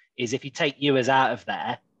moment is if you take Ewers out of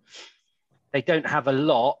there, they don't have a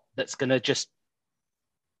lot that's going to just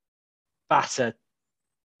batter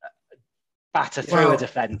through a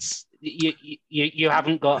defence. You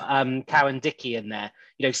haven't got Cowan Dickey in there.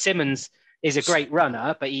 You know, Simmons is a great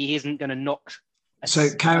runner, but he isn't going to knock.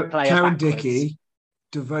 Cowan Dickey,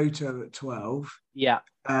 Devoto at 12. Yeah.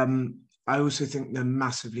 I also think they're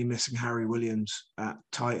massively missing Harry Williams at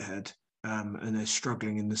tight head, and they're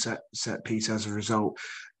struggling in the set piece as a result.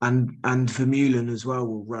 And Vermeulen as well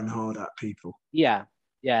will run hard at people. Yeah.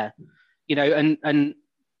 You know, and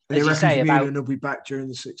they as you say Vermeulen will be back during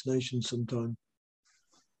the Six Nations sometime.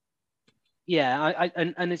 Yeah,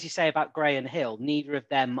 and as you say about Gray and Hill, neither of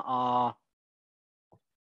them are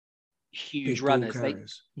huge runners.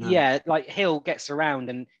 Like Hill gets around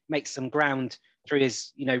and makes some ground through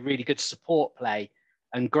his, you know, really good support play,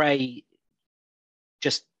 and Gray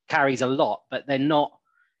just carries a lot, but they're not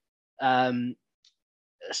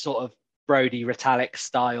sort of Brodie Retallick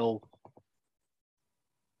style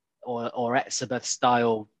or Etzebeth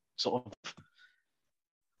style sort of,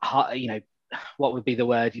 you know, what would be the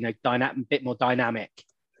word, you know, bit more dynamic.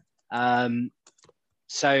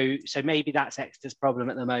 So maybe that's Exeter's problem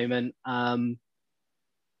at the moment.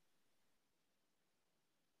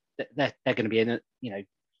 They're going to be in it, you know,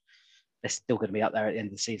 they're still going to be up there at the end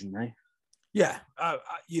of the season, though. Yeah,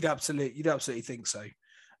 you'd absolutely think so.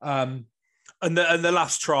 And the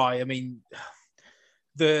last try, I mean,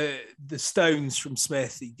 the stones from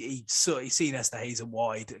Smith, he'd seen Esther Hazen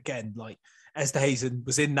wide again. Like, Esther Hazen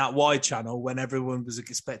was in that wide channel when everyone was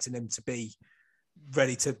expecting him to be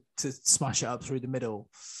ready to smash it up through the middle,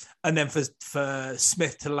 and then for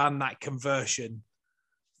Smith to land that conversion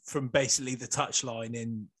from basically the touchline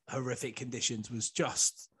in horrific conditions was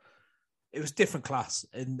different class.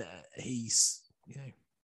 And he's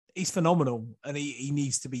phenomenal, and he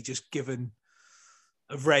needs to be just given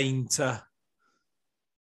of rain to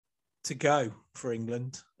go for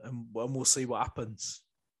England, and we'll see what happens.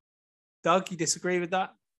 Doug, you disagree with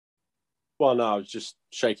that? Well, no, I was just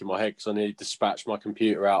shaking my head because I nearly dispatched my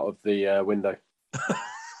computer out of the window.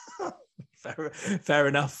 Fair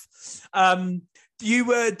enough. Doug, you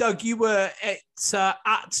were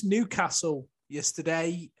at Newcastle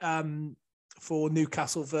yesterday for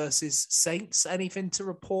Newcastle versus Saints. Anything to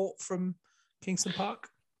report from Kingston Park?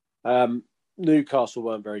 Newcastle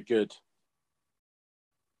weren't very good.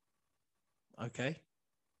 Okay.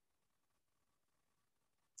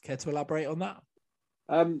 Care to elaborate on that?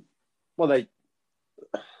 Well, they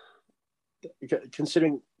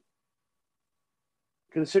considering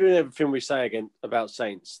everything we say again about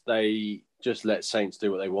Saints, they just let Saints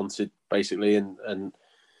do what they wanted, basically, and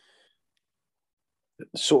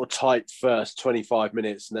sort of tight first 25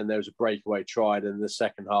 minutes, and then there was a breakaway try, and in the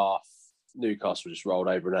second half, Newcastle just rolled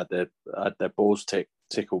over and had their balls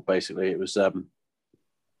tickled. Basically, it was a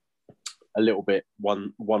little bit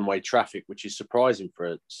one-way traffic, which is surprising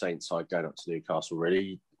for a Saints side going up to Newcastle.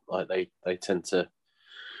 Really, like they tend to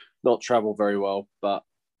not travel very well, but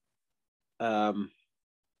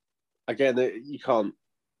again, you can't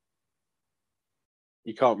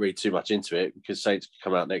read too much into it because Saints can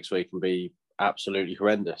come out next week and be absolutely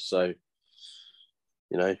horrendous. So,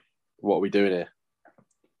 what are we doing here?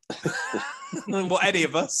 What, any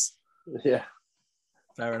of us? Yeah,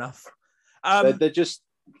 fair enough. They're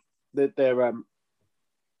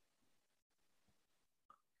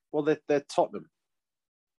Tottenham.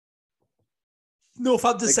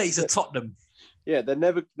 Northampton Saints are Tottenham. Yeah,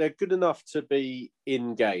 they're good enough to be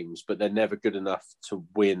in games, but they're never good enough to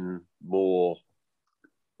win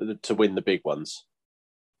the big ones.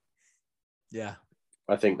 Yeah.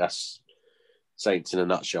 I think that's Saints in a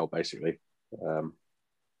nutshell, basically.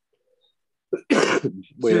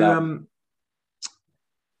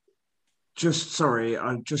 Just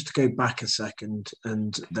to go back a second,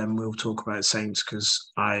 and then we'll talk about Saints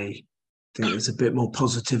because I think there's a bit more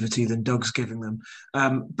positivity than Doug's giving them.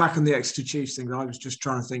 Back on the Exeter Chiefs thing, I was just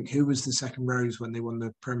trying to think who was the second rows when they won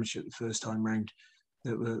the Premiership the first time round.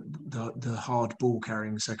 That were the hard ball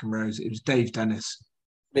carrying second rows. It was Dave Dennis,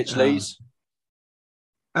 Mitch Lees.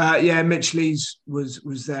 Mitch Lees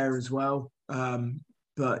was there as well.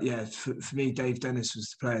 But yeah, for me, Dave Dennis was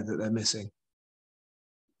the player that they're missing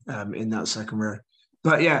in that second row.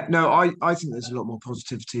 But yeah, no, I think there's a lot more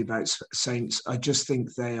positivity about Saints. I just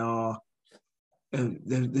think they are.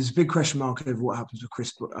 There's a big question mark over what happens with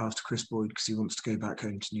after Chris Boyd because he wants to go back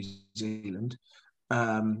home to New Zealand.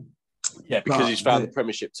 Because he's found the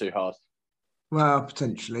Premiership too hard. Well,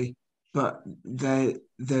 potentially. But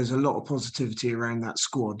there's a lot of positivity around that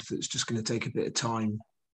squad that's just going to take a bit of time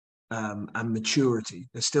and maturity.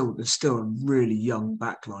 There's still a really young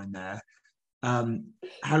backline there.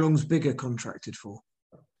 How long's Bigger contracted for?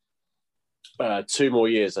 2 more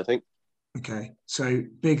years, I think. Okay, so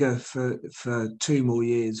Bigger for 2 more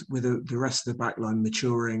years with the rest of the backline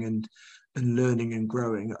maturing and learning and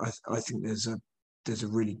growing. I think there's a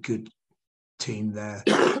really good team there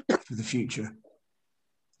for the future.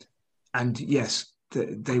 And yes,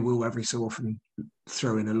 they will every so often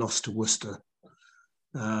throw in a loss to Worcester.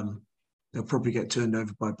 They'll probably get turned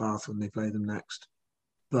over by Bath when they play them next.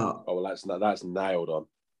 But that's nailed on.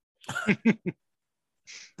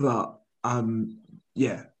 But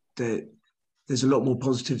there's a lot more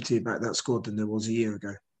positivity about that squad than there was a year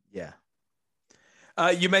ago. Yeah.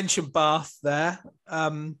 You mentioned Bath there,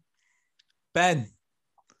 Ben.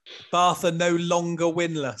 Bath are no longer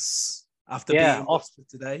winless after beating Worcester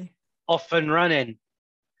today. Off and running.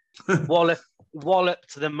 Wallop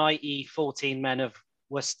to the mighty 14 men of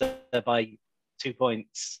Worcester by 2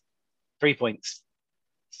 points, 3 points.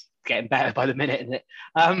 It's getting better by the minute, isn't it?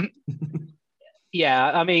 I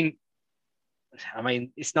mean,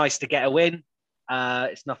 it's nice to get a win.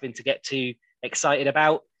 It's nothing to get too excited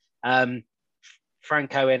about.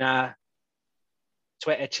 Franco in our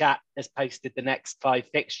Twitter chat has posted the next 5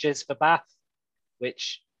 fixtures for Bath,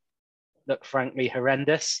 which look frankly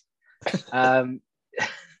horrendous.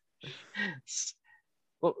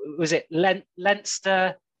 What was it?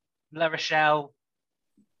 Leinster, La Rochelle,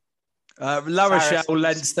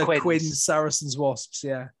 Leinster, Quins, Saracens, Wasps.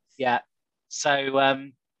 Yeah.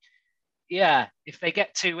 So, if they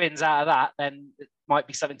get 2 wins out of that, then it might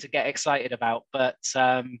be something to get excited about. But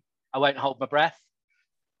I won't hold my breath.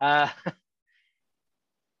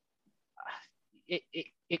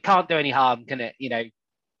 It can't do any harm, can it?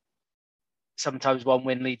 Sometimes one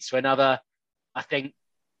win leads to another. I think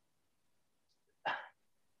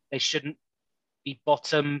they shouldn't be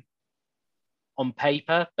bottom on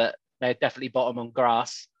paper, but they're definitely bottom on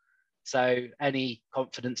grass. So any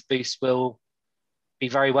confidence boost will be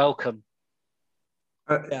very welcome.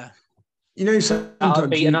 You know,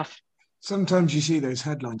 sometimes you see those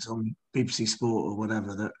headlines on BBC Sport or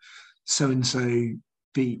whatever that so-and-so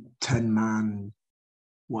beat 10-man,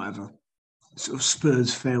 whatever. Sort of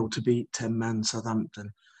Spurs failed to beat 10-man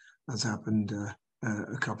Southampton, as happened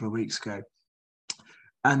a couple of weeks ago.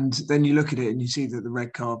 And then you look at it and you see that the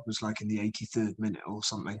red card was like in the 83rd minute or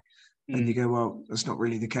something. And you go, well, that's not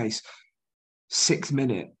really the case. 6th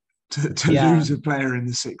minute to lose a player in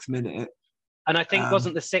the 6th minute. And I think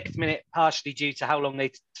wasn't the 6th minute partially due to how long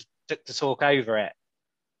they took to talk over it?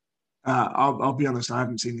 I'll be honest, I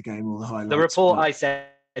haven't seen the game or the highlights. The report I said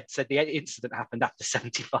the incident happened after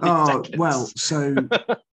 75 seconds. Well,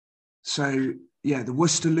 so yeah, the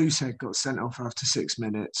Worcester loosehead got sent off after 6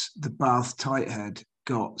 minutes. The Bath tighthead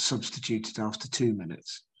got substituted after 2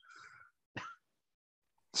 minutes.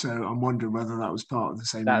 So I'm wondering whether that was part of the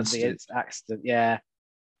same incident. That was the accident, yeah.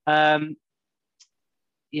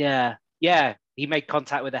 Yeah, he made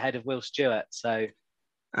contact with the head of Will Stewart. So,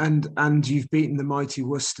 and you've beaten the mighty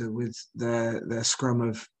Worcester with their scrum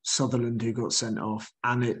of Sutherland, who got sent off,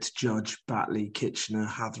 Annett, Judge, Batley, Kitchener,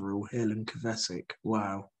 Hatherell, Hill, and Kovacic.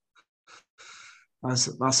 Wow, that's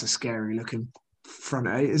a scary looking front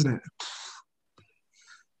eight, isn't it?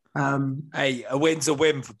 Hey, a win's a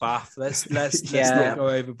win for Bath. Let's not go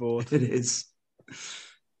overboard. It is,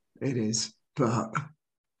 but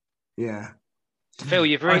yeah. Phil,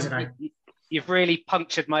 you've really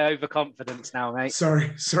punctured my overconfidence now, mate.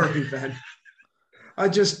 Sorry, Ben. I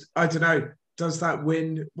don't know. Does that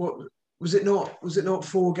win? What was it? Not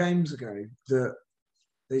 4 games ago that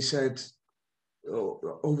they said, or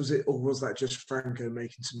was that just Franco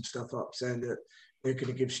making some stuff up, saying that they're going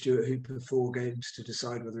to give Stuart Hooper 4 games to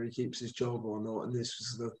decide whether he keeps his job or not, and this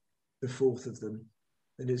was the 4th of them.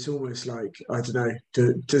 And it's almost like, I don't know,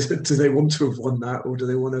 do they want to have won that, or do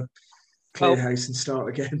they want to clear house and start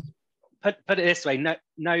again? Put it this way: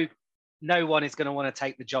 no one is going to want to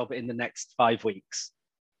take the job in the next 5 weeks.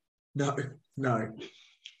 No.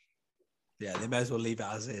 Yeah, they may as well leave it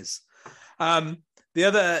as is. The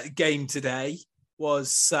other game today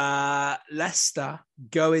was Leicester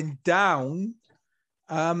going down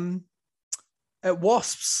at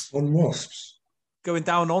Wasps. On Wasps. Going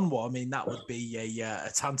down on what? I mean, that would be a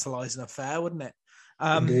tantalising affair, wouldn't it?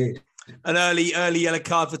 Indeed. An early yellow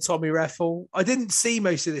card for Tommy Reffell. I didn't see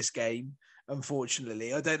most of this game,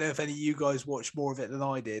 unfortunately. I don't know if any of you guys watched more of it than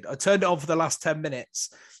I did. I turned it on for the last 10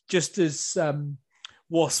 minutes, just as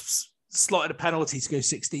Wasps slotted a penalty to go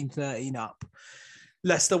 16-13 up.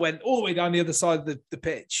 Leicester went all the way down the other side of the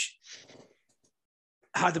pitch,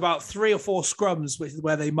 had about 3 or 4 scrums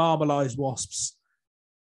where they marmalised Wasps.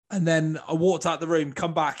 And then I walked out the room,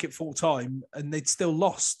 come back at full time, and they'd still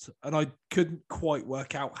lost. And I couldn't quite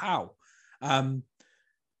work out how.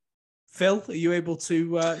 Phil, are you able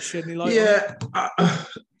to shed any light on it?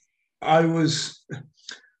 I was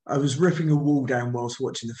ripping a wall down whilst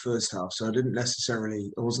watching the first half, so I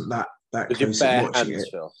wasn't that close to watching it.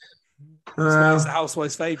 Phil? It's the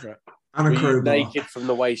housewife's favourite. Anna Crowbar. Naked from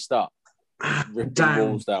the waist up, ripping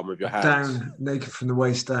walls down with your hands. Down, naked from the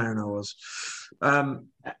waist down, I was.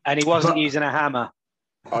 And he wasn't using a hammer.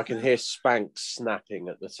 I can hear Spank snapping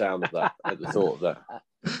at the sound of that, at the thought of that.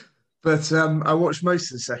 But I watched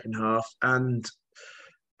most of the second half, and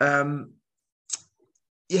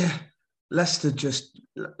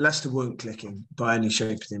Leicester weren't clicking by any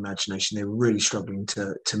shape of the imagination. They were really struggling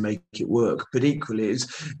to make it work. But equally, it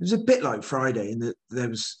was a bit like Friday in that there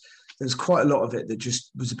was quite a lot of it that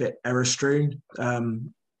just was a bit error-strewn.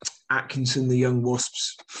 Atkinson, the young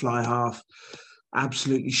Wasps fly half,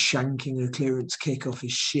 absolutely shanking a clearance kick off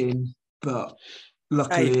his shin, but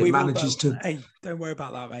luckily it manages to... Hey, don't worry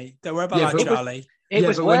about that, mate. Don't worry about that, Charlie. It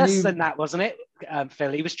was worse than that, wasn't it,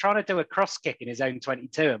 Phil? He was trying to do a cross kick in his own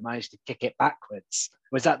 22 and managed to kick it backwards.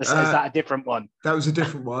 Was that is that a different one? That was a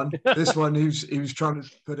different one. This one, he was trying to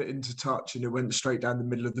put it into touch and it went straight down the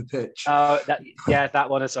middle of the pitch. Oh, that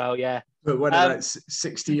one as well, yeah. But went about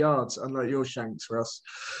 60 yards, unlike your shanks for us.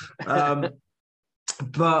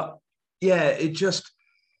 But yeah,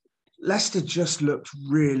 Leicester just looked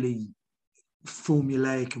really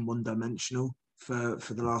formulaic and one-dimensional for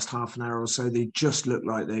the last half an hour or so. They just looked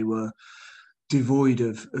like they were devoid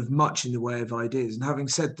of much in the way of ideas. And having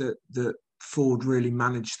said that Ford really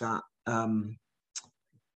managed that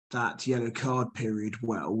yellow card period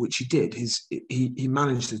well, which he did. He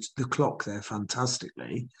managed the clock there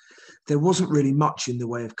fantastically. There wasn't really much in the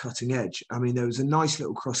way of cutting edge. I mean, there was a nice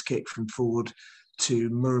little cross kick from Ford to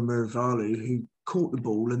Murumuravalu, who caught the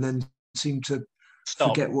ball and then seemed to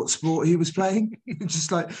forget what sport he was playing.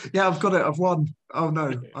 Just like, yeah, I've got it, I've won. Oh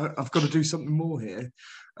no, I've got to do something more here.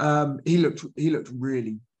 He looked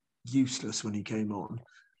really useless when he came on.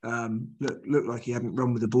 Looked like he hadn't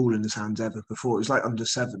run with the ball in his hands ever before. It was like under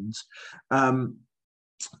sevens. And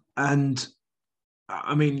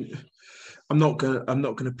I mean, I'm not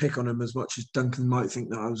gonna pick on him as much as Duncan might think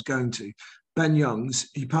that I was going to. Ben Youngs,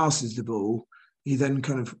 he passes the ball, he then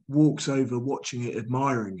kind of walks over, watching it,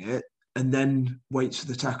 admiring it, and then waits for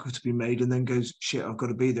the tackle to be made, and then goes, shit, I've got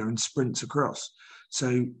to be there, and sprints across.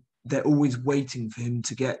 So they're always waiting for him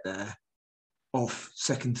to get there off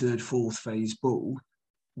second, third, fourth phase ball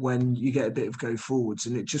when you get a bit of go forwards,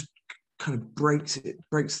 and it just kind of breaks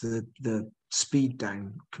the speed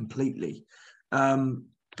down completely.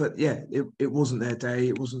 But yeah, it wasn't their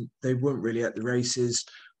day. They weren't really at the races.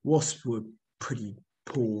 Wasps were pretty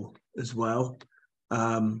poor as well.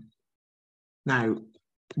 Now,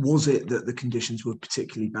 was it that the conditions were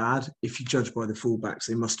particularly bad? If you judge by the fullbacks,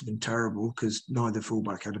 they must have been terrible because neither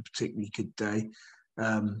fullback had a particularly good day.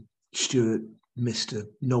 Stewart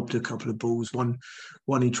knobbed a couple of balls. One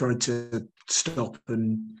he tried to stop,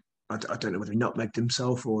 and I don't know whether he nutmegged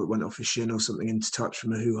himself or it went off his shin or something into touch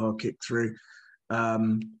from a hoo-ha kick through.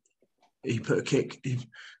 He put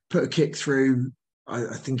a kick through.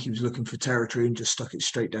 I think he was looking for territory and just stuck it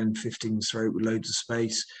straight down 15's throat with loads of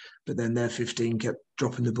space. But then their 15 kept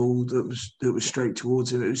dropping the ball that was straight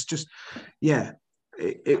towards him. It was just, yeah,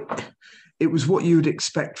 it was what you would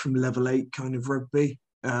expect from level 8 kind of rugby.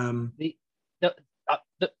 I'm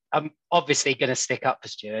obviously going to stick up for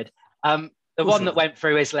Stewart. The one that went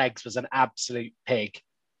through his legs was an absolute pig.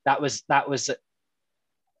 That was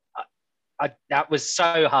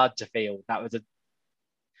so hard to feel. I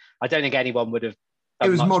don't think anyone would have. It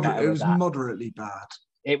was moderately bad.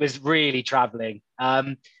 It was really travelling.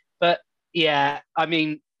 But yeah, I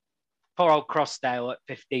mean, poor old Crossdale at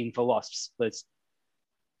 15 for Wasps was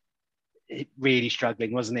really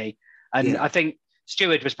struggling, wasn't he? And yeah. I think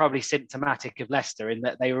Stewart was probably symptomatic of Leicester in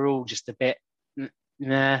that they were all just a bit,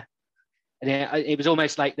 nah. And it was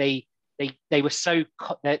almost like they were so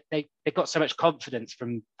they got so much confidence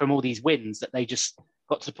from all these wins that they just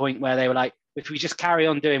got to the point where they were like, if we just carry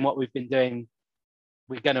on doing what we've been doing,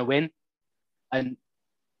 we're going to win. And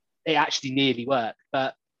it actually nearly worked.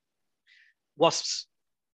 But Wasps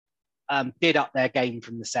did up their game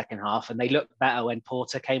from the second half, and they looked better when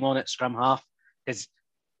Porter came on at scrum half because,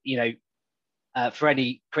 for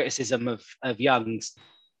any criticism of Youngs,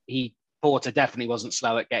 Porter definitely wasn't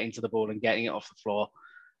slow at getting to the ball and getting it off the floor.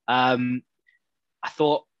 I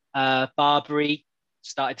thought Barbary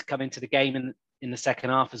started to come into the game in the second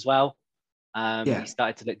half as well. He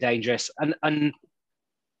started to look dangerous. And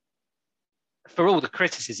for all the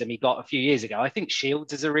criticism he got a few years ago, I think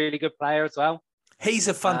Shields is a really good player as well. He's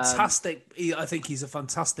a fantastic. I think he's a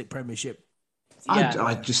fantastic Premiership. Yeah.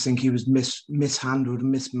 I just think he was mishandled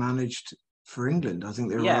and mismanaged for England. I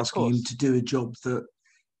think they were asking him to do a job that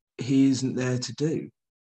he isn't there to do.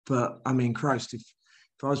 But I mean, Christ, if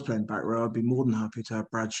I was playing back row, I'd be more than happy to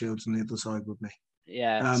have Brad Shields on the other side with me.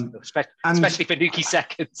 Yeah, especially for Nuki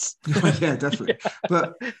seconds. Yeah, definitely.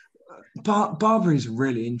 But Barbary is a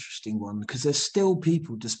really interesting one because there's still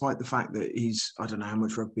people, despite the fact that I don't know how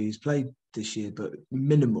much rugby he's played this year, but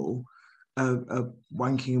minimal,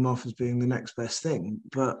 wanking him off as being the next best thing.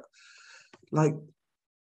 But like,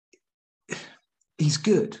 he's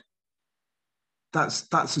good. That's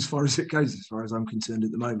as far as it goes, as far as I'm concerned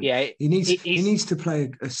at the moment. Yeah, he needs to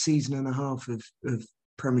play a season and a half of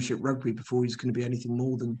Premiership rugby before he's going to be anything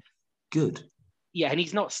more than good. Yeah, and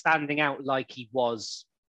he's not standing out like he was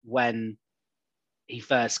when he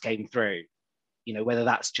first came through. Whether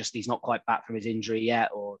that's just he's not quite back from his injury yet,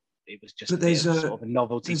 or it was just sort of a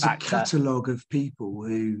novelty factor. There's a catalogue of people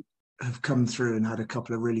who have come through and had a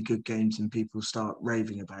couple of really good games and people start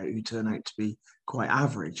raving about, who turn out to be quite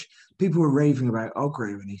average. People were raving about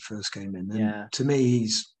Ogre when he first came in. And to me,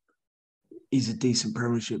 he's a decent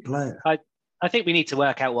Premiership player. I think we need to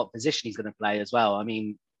work out what position he's going to play as well. I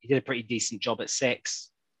mean, he did a pretty decent job at 6,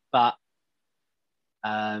 but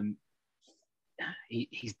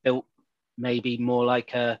he's built maybe more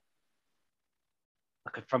like a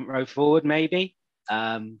front row forward, maybe.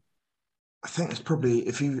 I think it's probably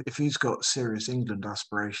if he's got serious England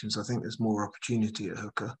aspirations, I think there's more opportunity at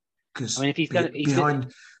hooker because if he's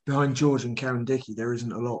behind George and Karen Dickey, there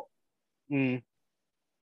isn't a lot. Mm.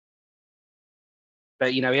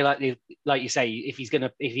 But like you say, if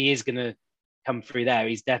he is gonna come through there,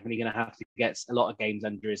 he's definitely gonna have to get a lot of games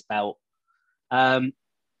under his belt. I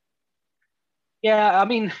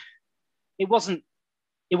mean, it wasn't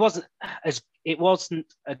as it wasn't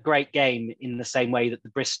a great game in the same way that the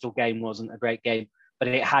Bristol game wasn't a great game, but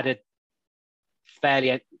it had a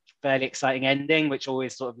fairly exciting ending, which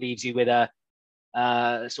always sort of leaves you with a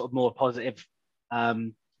sort of more positive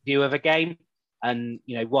view of a game. And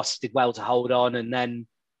Wasps did well to hold on, and then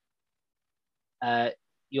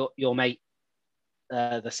your mate,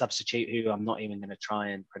 the substitute, who I'm not even going to try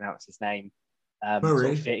and pronounce his name,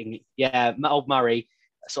 Murray. Sort of old Murray,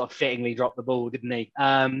 sort of fittingly dropped the ball, didn't he?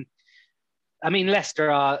 I mean, Leicester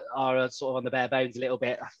are sort of on the bare bones a little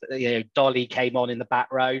bit. Dolly came on in the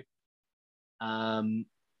back row, and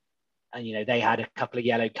they had a couple of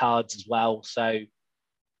yellow cards as well. So,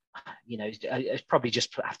 it's probably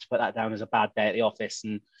just have to put that down as a bad day at the office.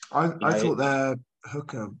 And I thought their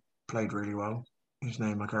hooker played really well. His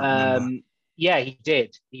name I can't remember. Yeah, he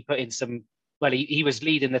did. He put in some. Well, he was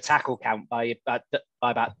leading the tackle count by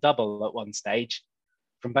about double at one stage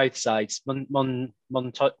from both sides. Montoya.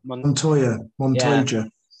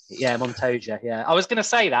 Yeah, Montoya. Yeah, I was going to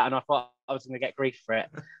say that, and I thought I was going to get grief for it.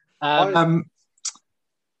 The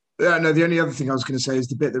only other thing I was going to say is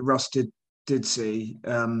the bit that Russ did see.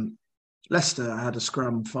 Leicester had a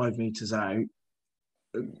scrum 5 metres out,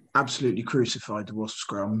 absolutely crucified the Wasp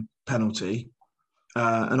scrum penalty.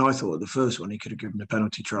 And I thought the first one he could have given a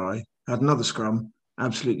penalty try. Had another scrum,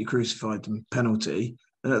 absolutely crucified them, penalty.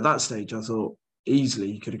 And at that stage, I thought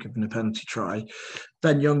easily he could have given a penalty try.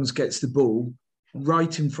 Ben Youngs gets the ball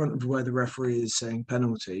right in front of where the referee is saying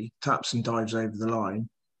penalty, taps and dives over the line.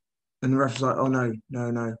 And the referee's like, oh, no,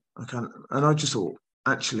 I can't. And I just thought,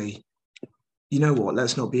 actually, you know what?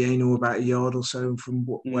 Let's not be anal about a yard or so from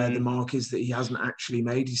where the mark is that he hasn't actually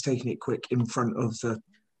made. He's taking it quick in front of the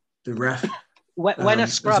ref. When a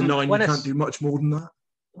scrum, you can't do much more than that.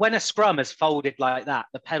 When a scrum is folded like that,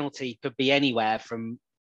 the penalty could be anywhere from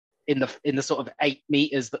in the sort of 8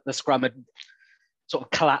 meters that the scrum had sort of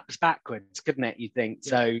collapsed backwards, couldn't it? You think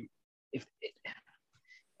so?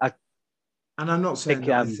 And I'm not saying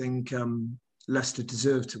that I think Leicester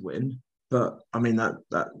deserve to win, but I mean that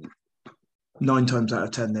 9 times out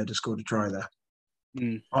of 10 they'd have scored a try there,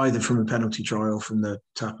 either from a penalty try or from the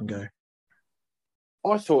tap and go.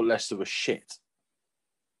 I thought Leicester was shit.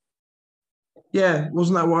 Yeah,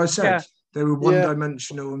 wasn't that what I said? Yeah. They were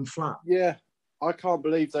one-dimensional and flat. Yeah, I can't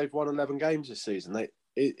believe they've won 11 games this season.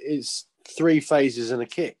 It's 3 phases and a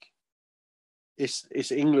kick.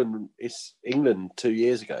 It's England. It's England 2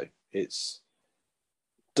 years ago. It's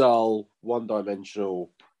dull, one-dimensional,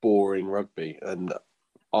 boring rugby, and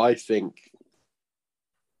I think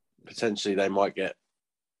potentially they might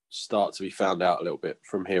start to be found out a little bit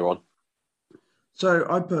from here on.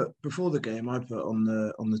 So before the game, I put on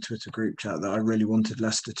the Twitter group chat that I really wanted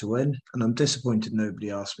Leicester to win, and I'm disappointed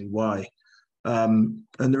nobody asked me why. And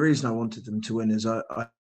the reason I wanted them to win is I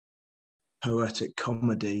poetic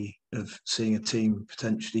comedy of seeing a team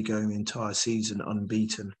potentially going the entire season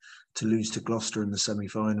unbeaten to lose to Gloucester in the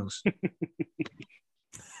semi-finals.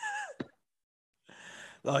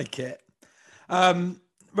 Like it.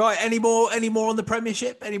 Right, any more on the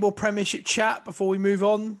Premiership? Any more Premiership chat before we move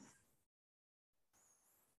on?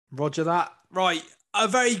 Roger that. Right,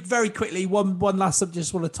 very, very quickly, one last subject I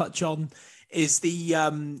just want to touch on is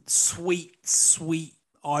the sweet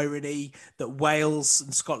irony that Wales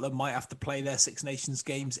and Scotland might have to play their Six Nations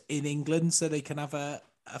games in England so they can have a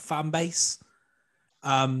fan base.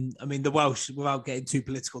 I mean, the Welsh, without getting too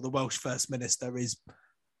political, the Welsh First Minister is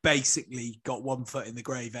basically got one foot in the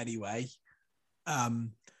grave anyway,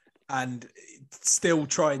 and still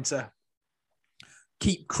trying to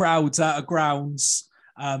keep crowds out of grounds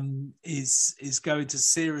is going to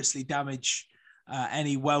seriously damage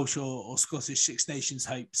any Welsh or Scottish Six Nations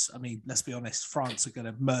hopes. I mean, let's be honest, France are going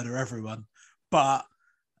to murder everyone, but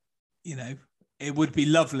it would be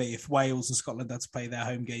lovely if Wales and Scotland had to play their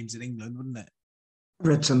home games in England, wouldn't it? I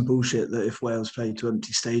read some bullshit that if Wales play to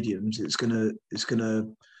empty stadiums, it's gonna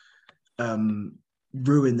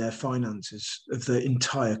ruin their finances of the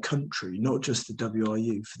entire country, not just the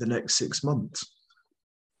WRU, for the next 6 months.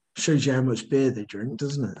 Shows you how much beer they drink,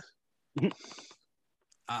 doesn't it?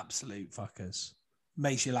 Absolute fuckers.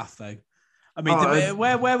 Makes you laugh though. I mean,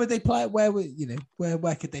 where would they play it? Where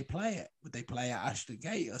could they play it? Would they play at Ashton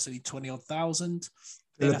Gate? That's only 20,000.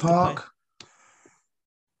 Villa Park.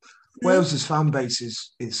 Wales's fan base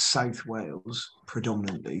is South Wales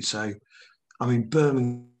predominantly. So, I mean,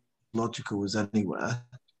 Birmingham logical as anywhere.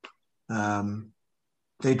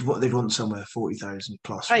 They'd want somewhere 40,000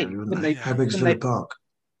 plus, really, wouldn't they? How big is Villa Park?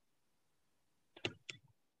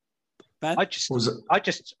 Ben? I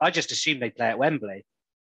just assumed they'd play at Wembley.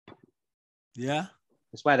 Yeah,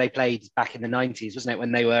 that's where they played back in the 90s, wasn't it?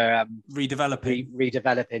 When they were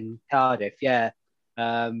redeveloping Cardiff. Yeah,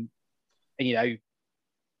 you know,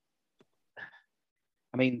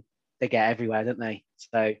 I mean, they get everywhere, don't they?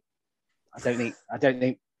 So I don't think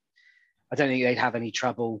they'd have any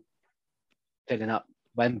trouble filling up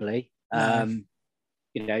Wembley. You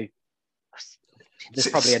know, there's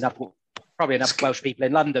probably enough Welsh people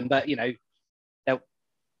in London, but you know,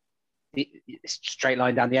 it's a straight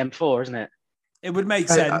line down the M4, isn't it? It would make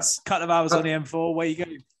sense. Couple of hours on the M4. Where you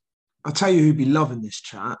go? I'll tell you who'd be loving this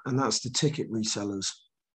chat, and that's the ticket resellers.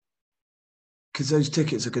 Because those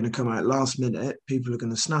tickets are going to come out last minute. People are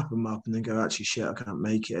going to snap them up and then go, actually, shit, I can't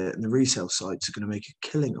make it. And the resale sites are going to make a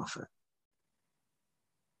killing off it.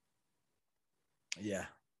 Yeah,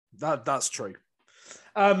 that's true.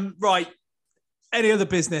 Right. Any other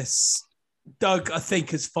business? Doug, I think,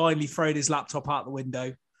 has finally thrown his laptop out the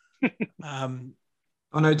window. I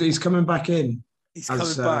know he's coming back in. He's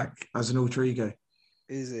coming back as an alter ego.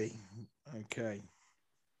 Is he? Okay.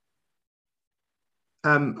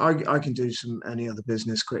 I can do any other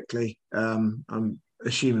business quickly. I'm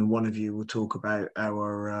assuming one of you will talk about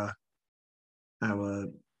our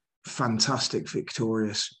fantastic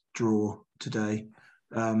victorious draw today.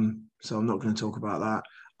 So I'm not going to talk about that.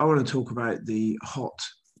 I want to talk about the hot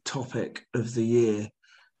topic of the year,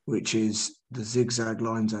 which is the zigzag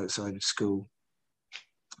lines outside of school.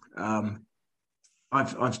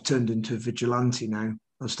 I've turned into a vigilante now.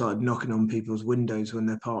 I've started knocking on people's windows when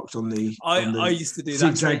they're parked on the I used to do that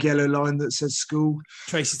zigzag yellow line that says school.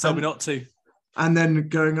 Tracy told me not to. And then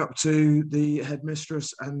going up to the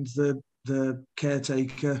headmistress and the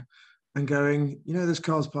caretaker and going, you know, there's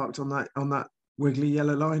cars parked on that wiggly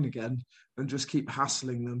yellow line again, and just keep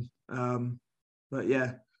hassling them. But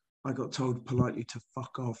yeah, I got told politely to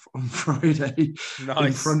fuck off on Friday.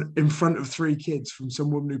 Nice. in front of 3 kids from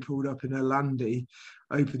some woman who pulled up in her Landy,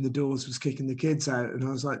 opened the doors, was kicking the kids out, and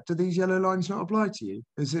I was like, do these yellow lines not apply to you?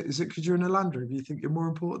 Is it because you're in a Land Rover you think you're more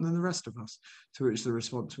important than the rest of us? To which the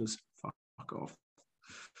response was fuck off.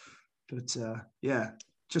 But yeah,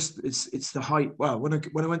 just it's the height. Well, when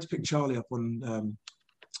I went to pick Charlie up on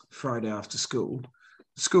Friday after school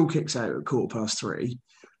kicks out at 3:15.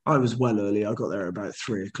 I was well early. I got there at about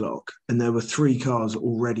 3:00, and there were 3 cars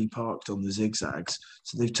already parked on the zigzags.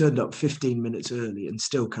 So they've turned up 15 minutes early and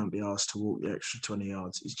still can't be asked to walk the extra 20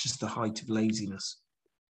 yards. It's just the height of laziness.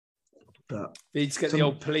 But they need to get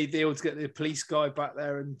the police guy back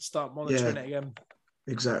there and start monitoring it again.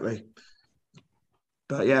 Exactly.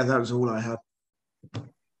 But yeah, that was all I had.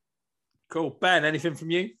 Cool. Ben, anything from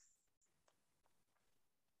you?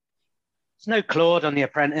 There's no Claude on The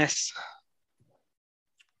Apprentice.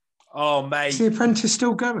 Oh, mate. Is The Apprentice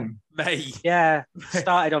still going? Mate. Yeah,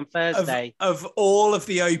 started on Thursday. Of all of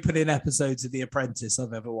the opening episodes of The Apprentice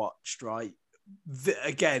I've ever watched, right?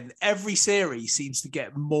 Again, every series seems to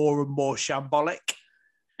get more and more shambolic.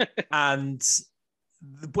 And,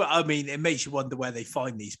 I mean, it makes you wonder where they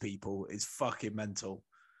find these people. It's fucking mental.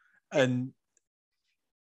 And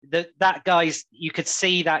you could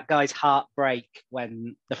see that guy's heart break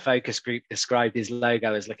when the focus group described his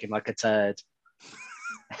logo as looking like a turd.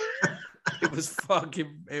 It was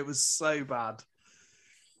so bad.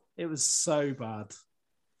 It was so bad.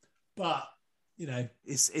 But, you know,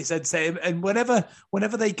 it's insane. And whenever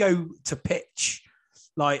they go to pitch,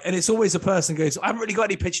 like, and it's always a person goes, I haven't really got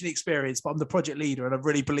any pitching experience, but I'm the project leader and I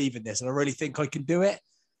really believe in this and I really think I can do it.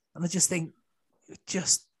 And I just think,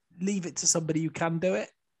 just leave it to somebody who can do it.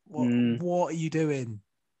 What are you doing?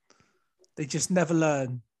 They just never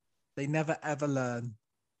learn. They never ever learn.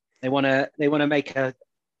 They want to make a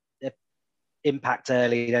impact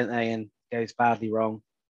early, don't they? And goes badly wrong.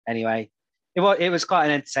 Anyway, it was quite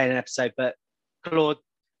an entertaining episode. But Claude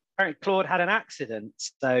had an accident,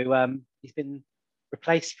 so he's been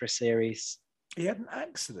replaced for a series. He had an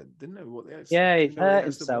accident, didn't know what the accident. Yeah, he hurt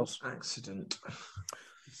himself. Accident.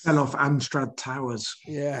 Fell off Amstrad Towers.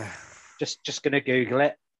 Yeah. Just gonna Google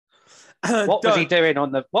it. What was he doing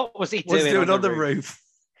on the? What was he doing on the roof?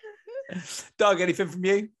 Doug, anything from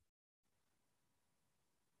you?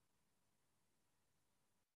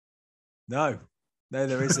 No,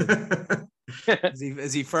 there isn't.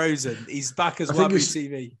 Is he frozen? He's back as Wabby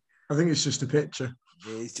TV. I think it's just a picture.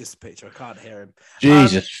 Yeah, it's just a picture. I can't hear him.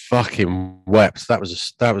 Jesus fucking wept. That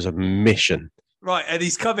was a mission. Right, and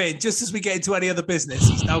he's come in just as we get into any other business.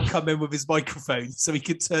 He's now come in with his microphone so he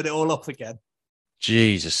can turn it all off again.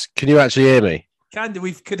 Jesus, can you actually hear me?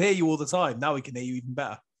 We could hear you all the time. Now we can hear you even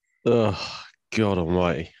better. Oh, God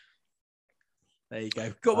Almighty! There you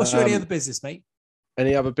go. What's your any other business, mate?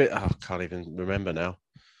 Any other bit? I can't even remember now.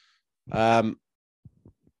 Come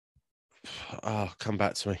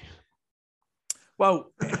back to me.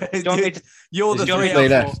 Well, you're the 3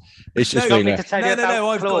 left. It's just me left. No,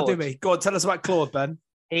 I've got to do me. Go on, tell us about Claude, Ben.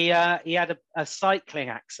 He had a cycling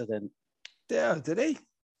accident. Yeah, did he?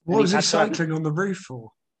 What was he cycling on the roof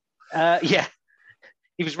for? Yeah,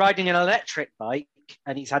 he was riding an electric bike,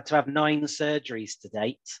 and he's had to have 9 surgeries to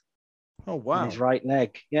date. Oh wow! On his right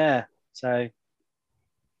leg. Yeah. So,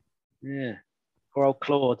 yeah. Poor old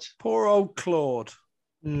Claude. Poor old Claude.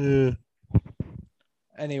 Yeah.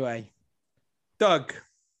 Anyway, Doug.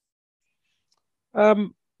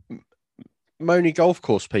 Moany golf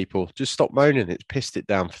course people, just stop moaning. It's pissed it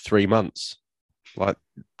down for 3 months. Like,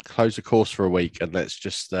 close the course for a week and let's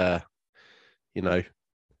just,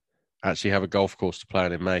 actually have a golf course to play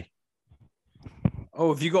on in May.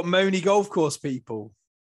 Oh, have you got moany golf course people?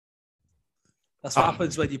 That's what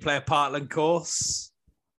happens when you play a Parkland course.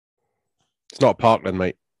 It's not Parkland,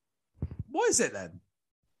 mate. What is it then?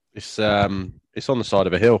 It's on the side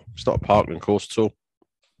of a hill. It's not a Parkland course at all.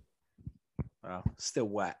 Well, still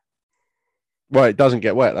wet. Well, it doesn't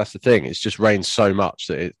get wet. That's the thing. It's just rained so much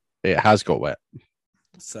that it has got wet.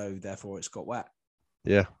 So therefore, it's got wet.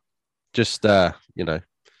 Yeah. Just stop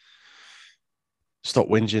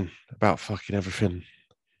whinging about fucking everything.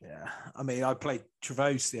 Yeah. I mean, I played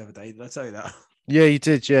Trevose the other day. Did I tell you that? Yeah, you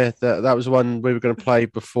did. Yeah, that was one we were going to play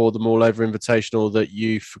before the Mall Over Invitational that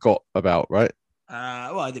you forgot about, right?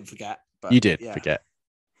 Well, I didn't forget. But you did forget.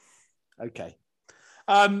 Okay.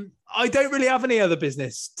 I don't really have any other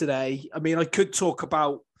business today. I mean, I could talk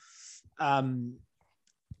about,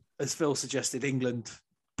 as Phil suggested, England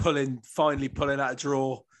finally pulling out a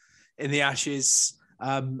draw in the Ashes.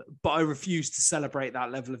 But I refuse to celebrate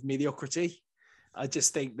that level of mediocrity. I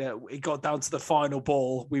just think that it got down to the final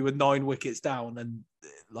ball. We were 9 wickets down, and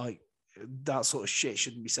like that sort of shit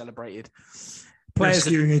shouldn't be celebrated.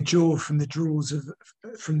 Rescuing a jaw from the jaws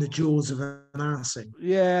of an arsing.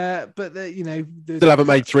 Yeah, but still haven't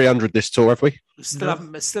made 300 this tour, have we? Still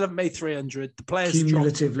haven't made 300. The players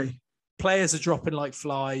cumulatively. Players are dropping like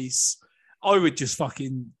flies. I would just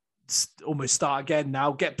fucking almost start again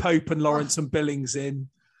now. Get Pope and Lawrence and Billings in.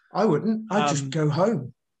 I wouldn't. I'd just go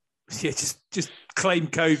home. Yeah, just claim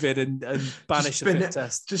COVID and banish the fifth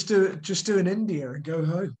test. Just do an India and go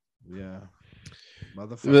home. Yeah.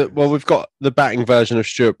 Well, we've got the batting version of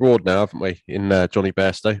Stuart Broad now, haven't we, in Johnny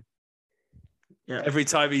Bairstow? Yeah. Every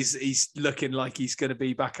time he's looking like he's going to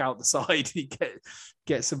be back out the side, he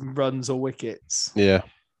get some runs or wickets. Yeah.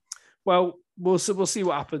 Well, we'll see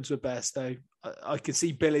what happens with Bairstow. I can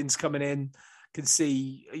see Billings coming in. Can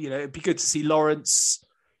see, it'd be good to see Lawrence.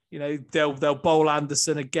 They'll bowl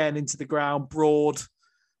Anderson again into the ground. Broad.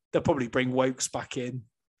 They'll probably bring Wokes back in.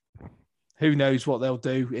 Who knows what they'll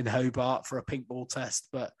do in Hobart for a pink ball test,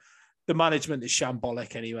 but the management is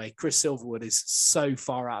shambolic anyway. Chris Silverwood is so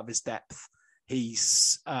far out of his depth.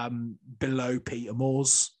 He's below Peter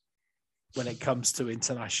Moores when it comes to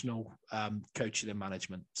international coaching and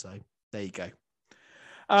management. So there you go.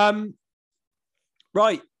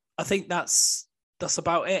 Right. I think that's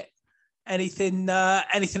about it. Anything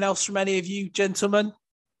else from any of you gentlemen?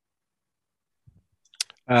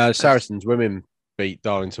 Saracens women beat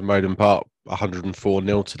Darlington Roden Park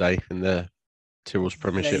 104-0 today in the Tyrrells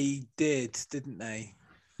Premiership. They did, didn't they?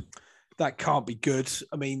 That can't be good.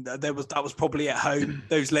 I mean, that was probably at home.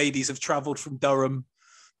 Those ladies have travelled from Durham.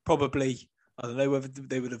 Probably, I don't know whether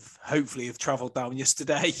they would have hopefully have travelled down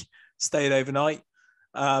yesterday, stayed overnight.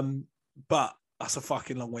 But that's a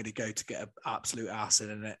fucking long way to go to get an absolute arse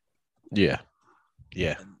in it. Yeah.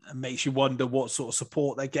 And makes you wonder what sort of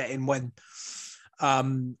support they're getting when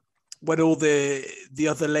all the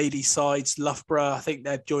other lady sides, Loughborough, I think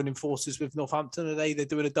they're joining forces with Northampton. Are they? They're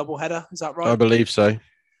doing a double header. Is that right? I believe so.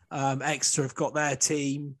 Exeter have got their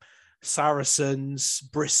team, Saracens,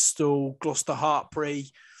 Bristol, Gloucester,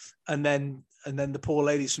 Hartpury, and then the poor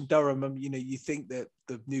ladies from Durham. You think that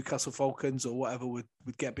the Newcastle Falcons or whatever would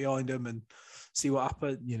get behind them and see what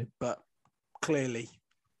happened. But clearly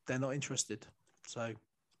they're not interested. So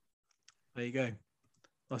there you go.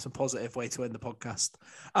 Nice and positive way to end the podcast.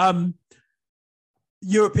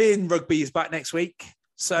 European rugby is back next week.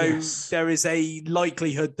 So yes. There is a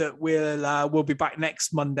likelihood that we'll be back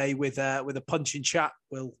next Monday with a punching chat.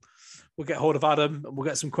 We'll get hold of Adam and we'll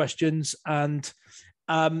get some questions. And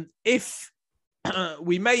if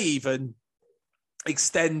we may even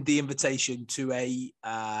extend the invitation to a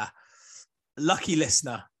lucky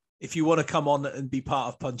listener, if you want to come on and be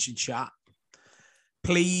part of Punching Chat,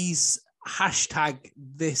 please hashtag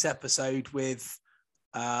this episode with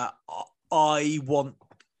I want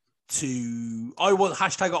to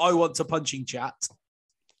punching chat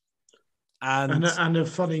and a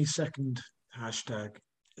funny second hashtag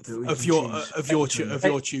of your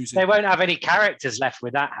choosing. They won't have any characters left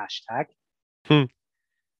with that hashtag.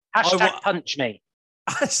 Hashtag punch me.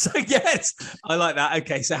 Hashtag, yes, I like that.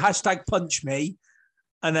 Okay, so hashtag punch me,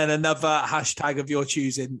 and then another hashtag of your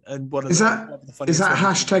choosing. And what is that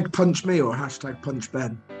hashtag punch me or hashtag punch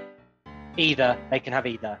Ben? Either. They can have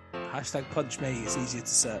either. Hashtag punch me is easier to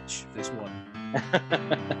search. There's one.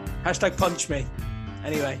 Hashtag punch me.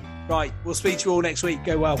 Anyway, right. We'll speak to you all next week.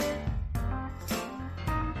 Go well.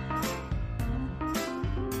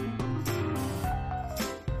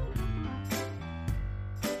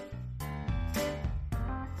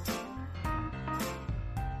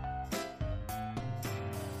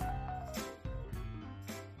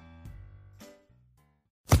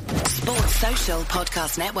 Sports Social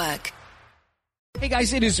Podcast Network. Hey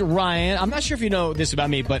guys, it is Ryan. I'm not sure if you know this about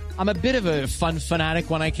me, but I'm a bit of a fun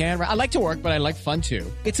fanatic when I can. I like to work, but I like fun too.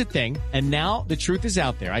 It's a thing. And now the truth is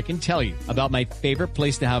out there. I can tell you about my favorite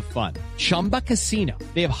place to have fun. Chumba Casino.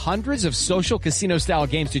 They have hundreds of social casino style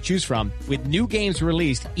games to choose from with new games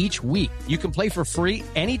released each week. You can play for free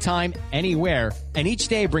anytime, anywhere. And each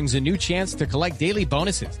day brings a new chance to collect daily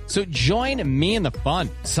bonuses. So join me in the fun.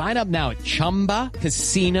 Sign up now at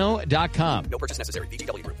ChumbaCasino.com. No purchase necessary.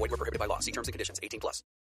 VGW Group. Void where prohibited by law. See terms and conditions. 18+.